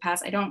indicator of the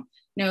past, I don't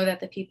know that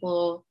the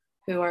people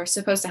who are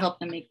supposed to help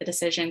them make the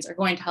decisions are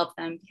going to help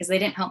them, because they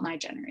didn't help my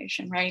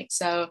generation, right?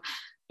 So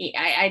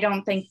I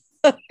don't think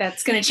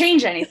that's going to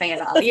change anything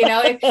at all.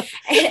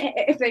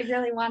 If they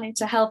really wanted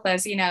to help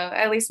us,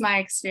 at least my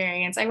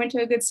experience, I went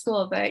to a good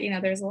school, but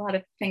there's a lot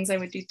of things I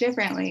would do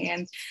differently.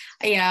 And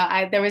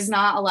there was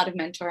not a lot of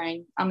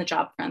mentoring on the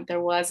job front. There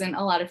wasn't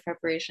a lot of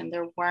preparation.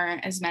 There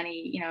weren't as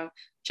many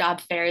job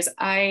fairs.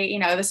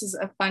 This is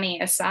a funny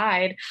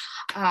aside,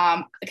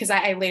 because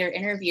I later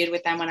interviewed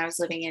with them when I was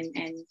living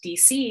in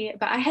DC,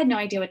 but I had no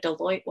idea what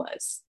Deloitte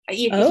was.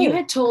 If you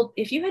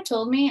had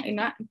told me,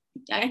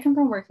 I come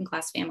from a working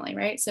class family,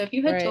 right? So if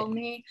you had told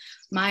me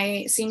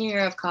my senior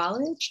year of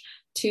college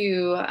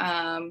to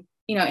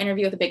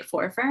interview with a Big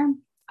Four firm,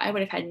 I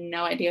would have had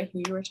no idea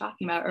who you were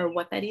talking about or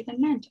what that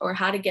even meant or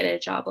how to get a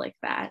job like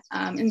that.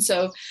 And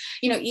so,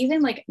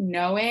 even like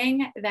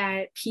knowing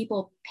that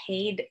people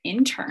paid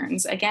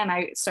interns, again,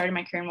 I started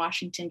my career in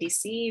Washington,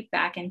 D.C.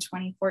 back in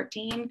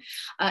 2014,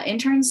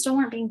 interns still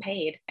weren't being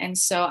paid. And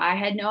so I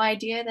had no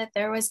idea that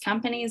there was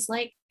companies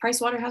like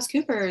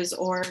PricewaterhouseCoopers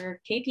or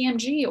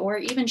KPMG or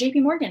even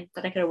JP Morgan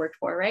that I could have worked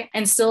for, right?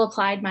 And still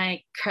applied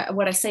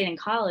what I studied in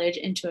college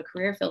into a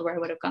career field where I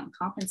would have gotten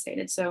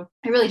compensated. So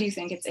I really do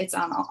think it's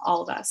on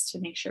all of us to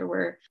make sure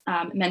we're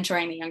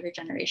mentoring the younger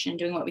generation,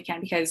 doing what we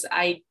can, because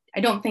I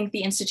don't think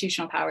the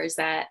institutional powers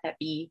that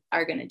be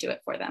are going to do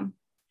it for them.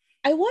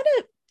 I want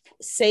to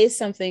say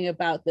something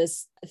about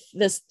this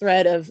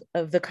thread of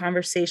the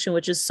conversation,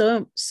 which is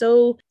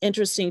so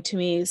interesting to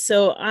me.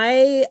 So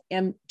I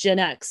am Gen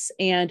X,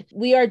 and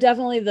we are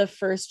definitely the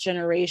first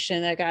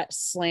generation that got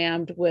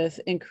slammed with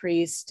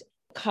increased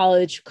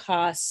college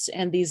costs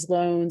and these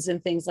loans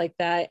and things like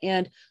that.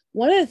 And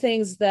one of the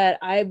things that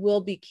I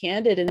will be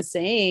candid in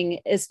saying,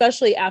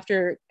 especially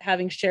after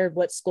having shared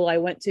what school I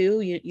went to,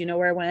 you know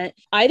where I went,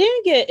 I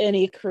didn't get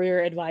any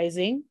career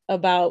advising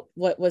about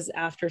what was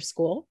after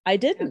school. I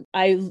didn't.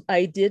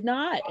 I did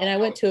not. And I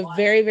went to a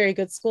very, very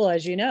good school,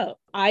 as you know.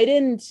 I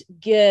didn't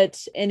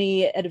get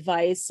any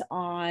advice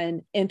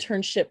on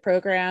internship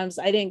programs.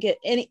 I didn't get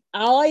any.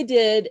 All I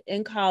did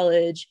in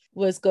college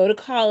was go to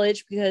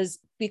college because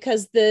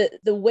because the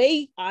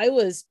way I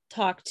was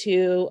talked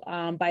to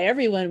by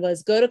everyone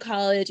was go to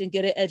college and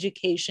get an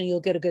education,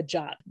 you'll get a good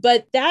job.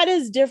 But that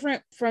is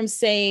different from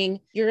saying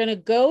you're going to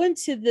go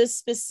into this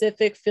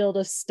specific field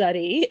of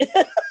study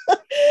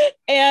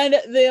and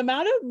the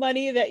amount of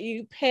money that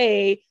you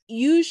pay,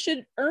 you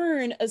should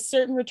earn a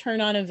certain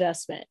return on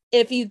investment.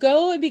 If you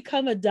go and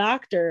become a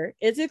doctor,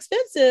 it's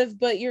expensive,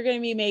 but you're going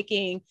to be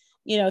making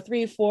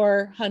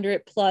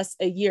 300-400 plus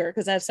a year,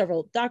 because I have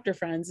several doctor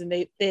friends, and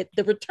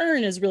the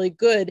return is really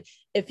good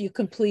if you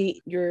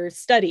complete your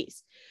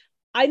studies.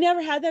 I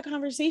never had that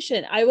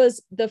conversation. I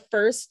was the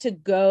first to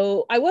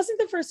go. I wasn't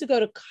the first to go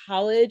to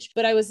college,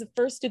 but I was the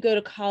first to go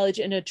to college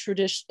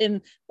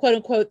in quote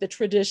unquote, the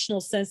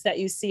traditional sense that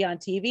you see on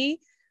TV,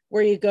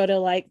 where you go to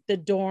like the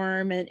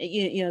dorm and,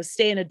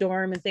 stay in a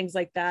dorm and things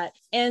like that.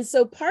 And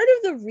so part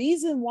of the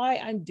reason why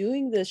I'm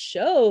doing this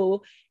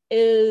show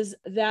is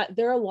that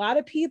there are a lot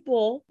of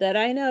people that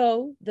I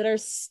know that are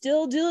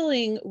still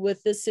dealing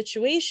with this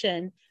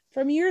situation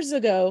from years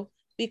ago,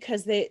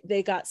 because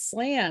they got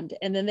slammed,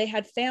 and then they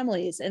had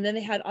families, and then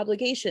they had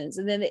obligations,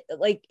 and then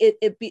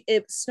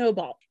it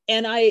snowballed.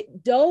 And I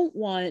don't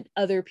want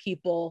other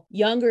people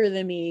younger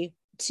than me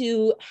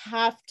to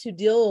have to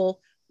deal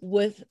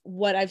with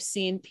what I've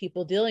seen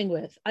people dealing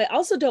with. I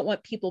also don't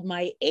want people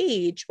my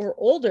age or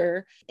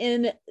older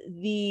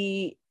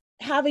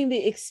having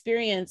the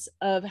experience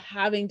of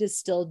having to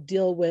still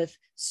deal with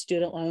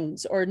student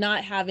loans or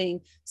not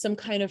having some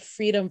kind of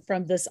freedom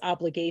from this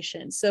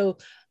obligation. So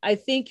I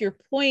think your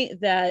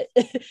point that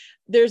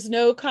there's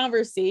no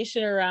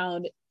conversation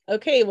around,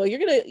 okay, well, you're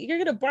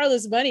gonna borrow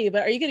this money,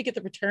 but are you gonna get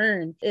the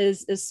return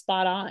is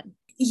spot on.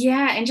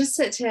 Yeah. And just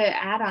to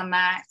add on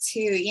that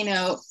too,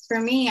 for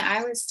me,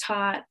 I was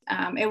taught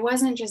it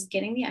wasn't just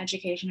getting the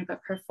education,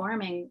 but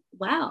performing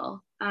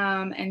well.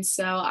 And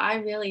so I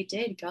really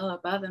did go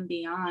above and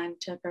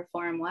beyond to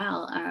perform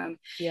well. And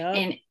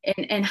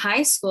in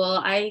high school,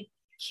 I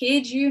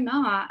kid you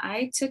not,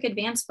 I took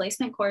advanced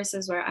placement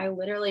courses where I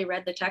literally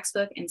read the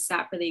textbook and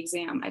sat for the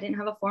exam. I didn't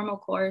have a formal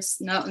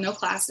course, no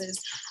classes.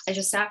 I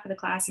just sat for the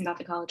class and got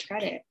the college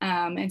credit.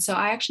 And so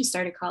I actually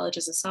started college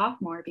as a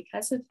sophomore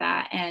because of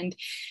that. And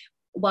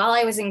while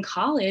I was in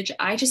college,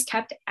 I just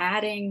kept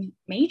adding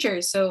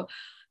majors. So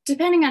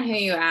depending on who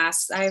you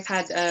ask, I've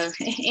had an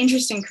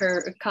interesting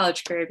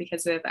college career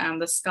because of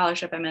the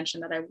scholarship I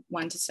mentioned that I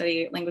wanted to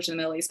study language in the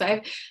Middle East.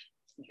 But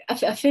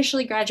I've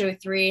officially graduated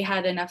with 3,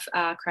 had enough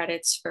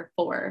credits for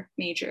 4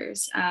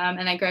 majors,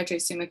 and I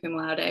graduated summa cum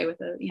laude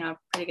with a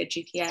pretty good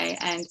GPA.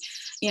 And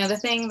the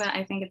thing that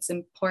I think it's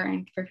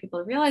important for people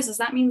to realize is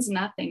that means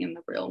nothing in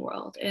the real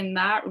world, and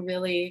that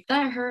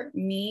hurt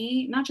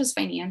me, not just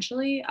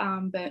financially,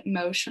 but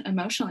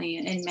emotionally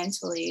and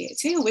mentally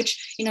too.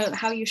 Which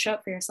how you show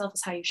up for yourself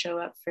is how you show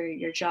up for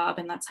your job,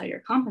 and that's how you're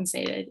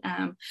compensated.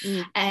 And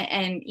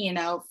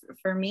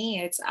for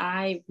me,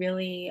 I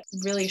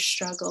really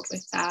struggled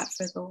with that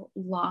for the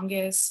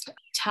longest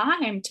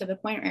time, to the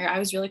point where I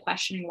was really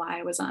questioning why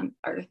I was on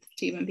earth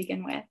to even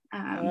begin with,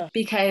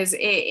 because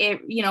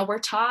we're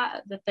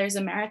taught that there's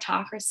a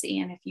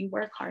meritocracy, and if you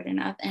work hard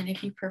enough and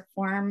if you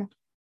perform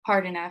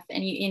hard enough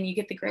and you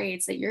get the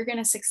grades, that you're going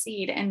to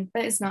succeed. And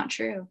that is not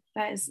true.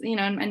 That is,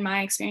 in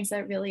my experience,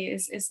 that really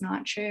is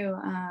not true.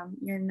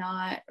 You're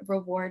not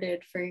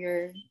rewarded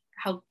for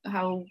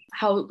how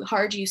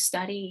hard you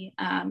study.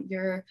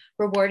 You're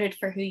rewarded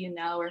for who you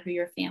know, or who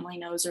your family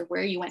knows, or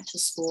where you went to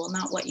school,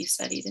 not what you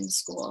studied in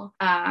school.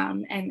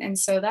 And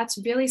so that's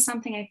really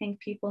something I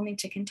think people need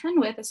to contend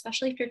with,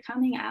 especially if you're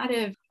coming out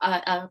of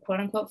a quote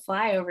unquote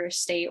flyover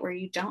state where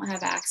you don't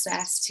have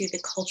access to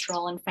the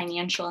cultural and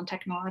financial and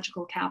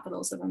technological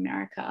capitals of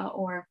America.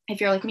 Or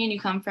if you're like me and you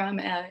come from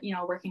a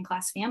working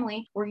class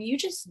family where you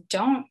just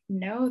don't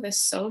know the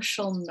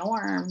social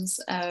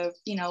norms of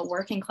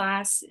working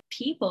class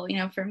people.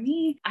 For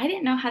me, I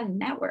didn't know how to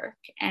network.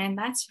 And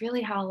that's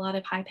really how a lot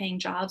of high paying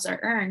jobs are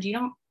earned. You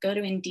don't go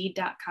to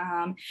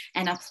Indeed.com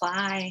and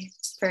apply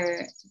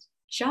for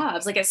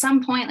jobs. Like at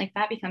some point, like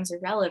that becomes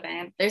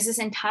irrelevant. There's this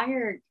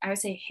entire, I would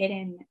say,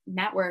 hidden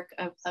network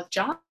of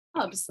jobs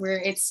where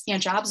it's,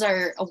 jobs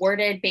are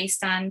awarded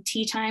based on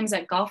tea times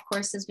at golf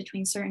courses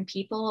between certain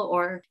people,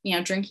 or,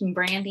 drinking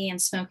brandy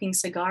and smoking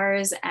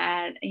cigars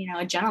at,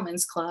 a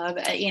gentleman's club,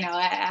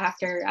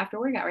 after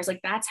work hours. Like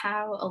that's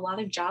how a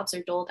lot of jobs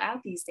are doled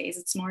out these days.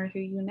 It's more who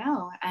you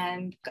know,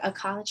 and a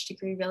college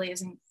degree really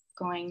isn't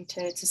going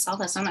to solve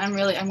that. So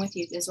I'm with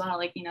you as well.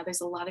 Like,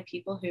 there's a lot of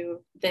people who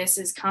this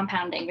is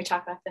compounding. We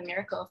talk about the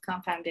miracle of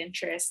compound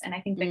interest. And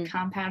I think the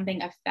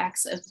compounding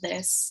effects of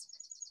this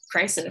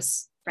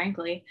crisis,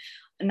 frankly,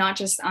 not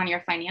just on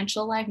your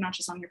financial life, not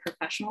just on your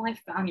professional life,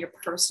 but on your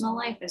personal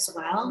life as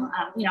well.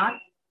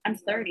 I'm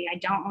 30. I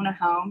don't own a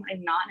home.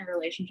 I'm not in a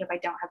relationship. I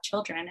don't have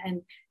children.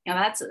 And,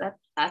 that's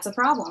a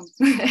problem.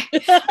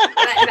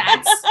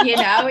 That's,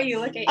 you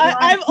look at,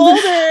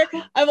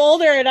 I'm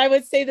older and I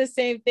would say the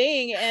same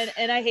thing.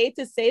 And I hate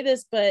to say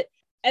this, but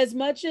as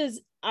much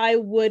as I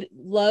would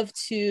love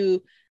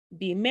to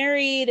be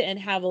married and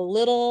have a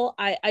little,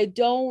 I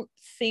don't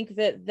think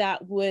that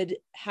would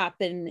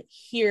happen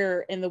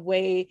here in the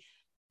way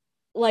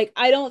Like,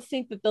 I don't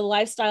think that the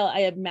lifestyle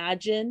I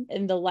imagine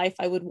and the life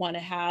I would want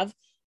to have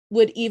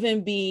would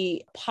even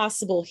be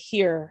possible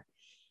here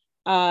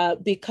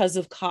because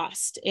of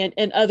cost and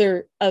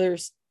other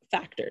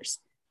factors.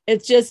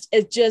 It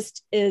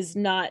just is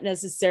not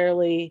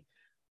necessarily,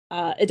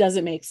 it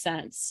doesn't make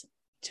sense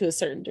to a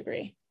certain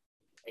degree.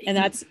 And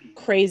that's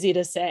crazy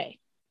to say.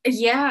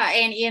 Yeah.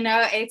 And,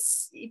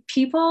 it's,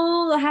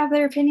 people have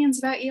their opinions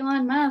about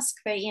Elon Musk,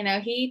 but,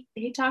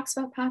 he talks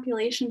about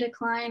population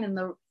decline and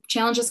the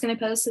challenge it's going to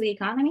pose to the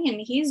economy. And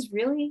he's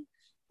really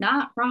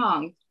not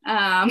wrong.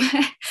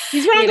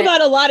 He's wrong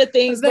about a lot of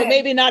things, but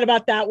maybe not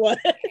about that one.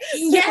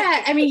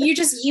 Yeah. I mean,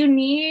 you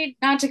need,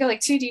 not to go like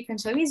too deep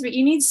into movies, but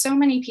you need so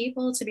many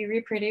people to be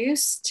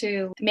reproduced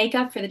to make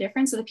up for the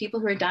difference of the people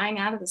who are dying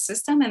out of the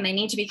system. And they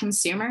need to be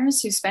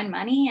consumers who spend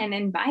money and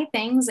then buy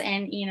things.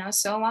 And,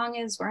 so long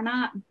as we're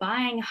not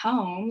buying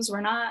homes,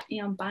 we're not,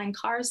 buying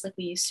cars like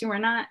we used to, we're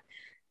not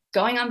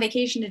going on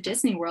vacation to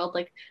Disney World,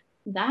 like,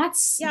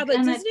 that's but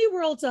Disney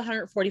World's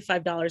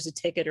 $145 a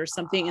ticket or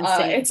something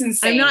insane. It's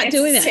insane. I'm not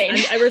doing insane.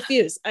 that. I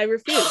refuse. I do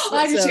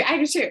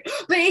too.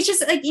 But it's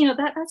just like,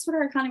 that's what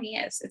our economy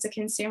is. It's a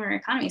consumer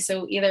economy.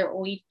 So either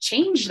we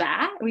change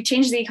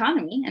the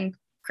economy and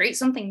create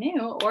something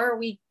new, or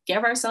we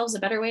give ourselves a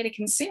better way to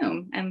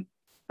consume. And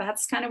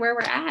that's kind of where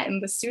we're at.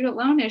 And the student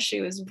loan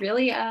issue is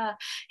really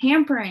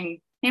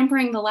hampering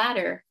the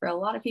latter for a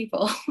lot of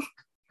people.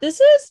 This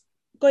is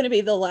going to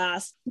be the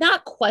last,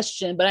 not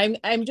question, but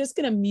I'm just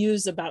going to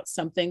muse about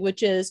something,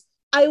 which is,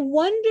 I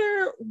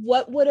wonder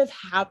what would have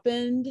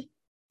happened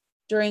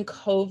during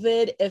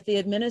COVID if the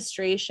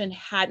administration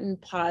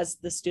hadn't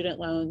paused the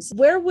student loans.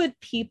 Where would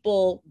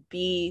people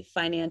be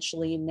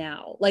financially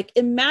now? Like,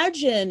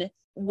 imagine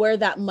where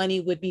that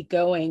money would be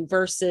going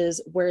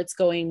versus where it's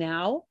going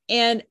now.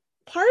 And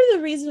part of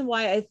the reason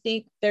why I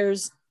think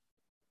there's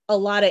a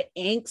lot of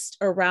angst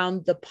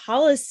around the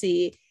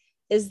policy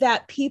is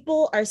that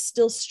people are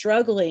still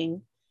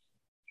struggling,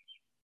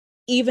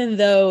 even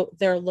though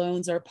their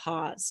loans are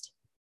paused.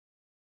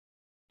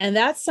 And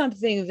that's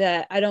something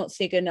that I don't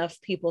think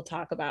enough people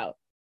talk about.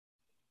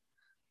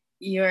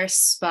 You're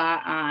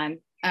spot on.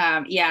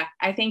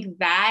 I think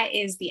that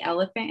is the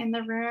elephant in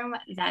the room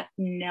that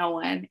no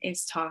one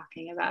is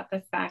talking about.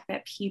 The fact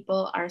that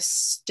people are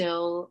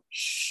still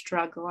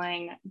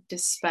struggling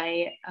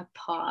despite a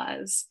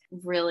pause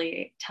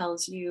really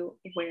tells you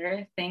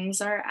where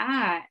things are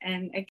at.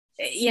 And,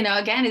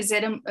 again, is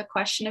it a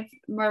question of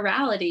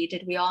morality?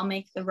 Did we all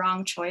make the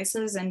wrong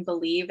choices and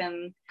believe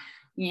in,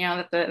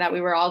 that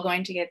we were all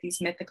going to get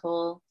these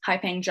mythical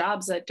high-paying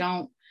jobs that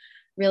don't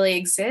really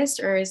exist?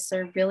 Or is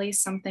there really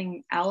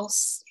something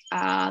else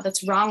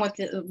that's wrong with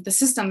the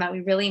system that we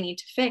really need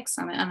to fix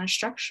on a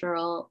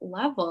structural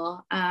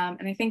level?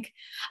 And I think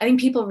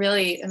people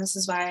really, and this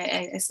is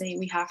why I say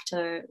we have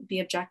to be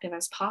objective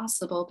as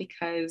possible,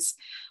 because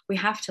we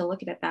have to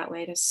look at it that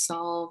way to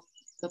solve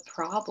the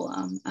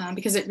problem,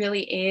 because it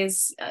really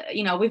is,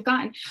 we've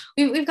gotten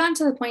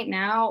to the point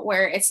now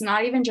where it's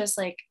not even just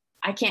like,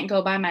 I can't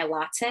go buy my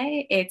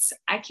latte. It's,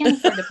 I can't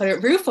afford to put a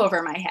roof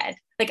over my head.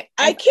 Like,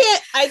 I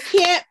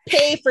can't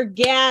pay for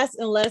gas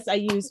unless I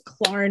use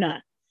Klarna.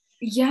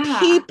 Yeah.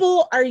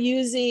 People are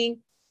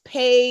using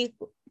buy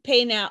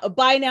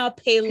now,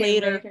 pay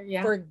later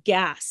for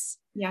gas.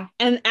 Yeah.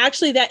 And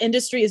actually that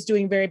industry is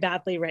doing very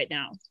badly right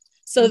now.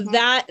 So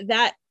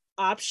that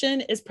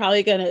option is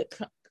probably going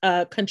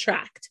to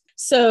contract.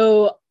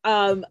 So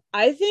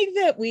I think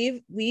that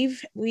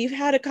we've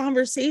had a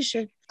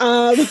conversation.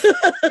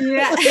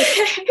 Yeah.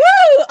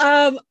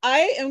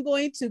 I am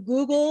going to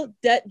Google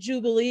debt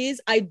jubilees.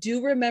 I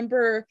do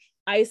remember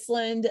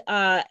Iceland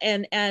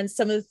and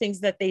some of the things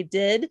that they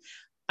did.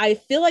 I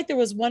feel like there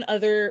was one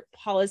other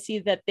policy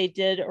that they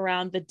did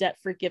around the debt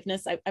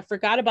forgiveness. I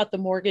forgot about the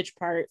mortgage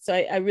part. So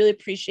I really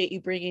appreciate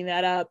you bringing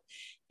that up.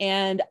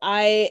 And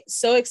I'm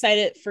so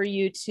excited for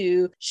you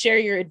to share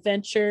your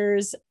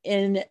adventures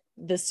in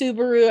the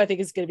Subaru. I think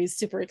it's going to be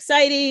super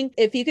exciting.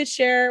 If you could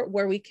share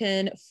where we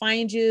can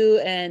find you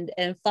and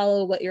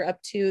follow what you're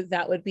up to,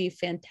 that would be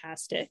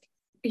fantastic.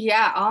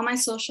 Yeah, all my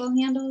social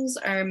handles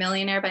are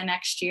Millionaire by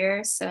Next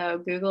Year.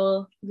 So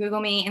Google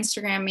me,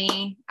 Instagram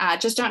me.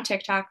 Just don't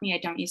TikTok me. I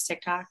don't use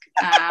TikTok.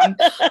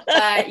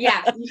 But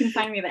yeah, you can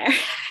find me there.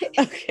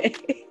 Okay.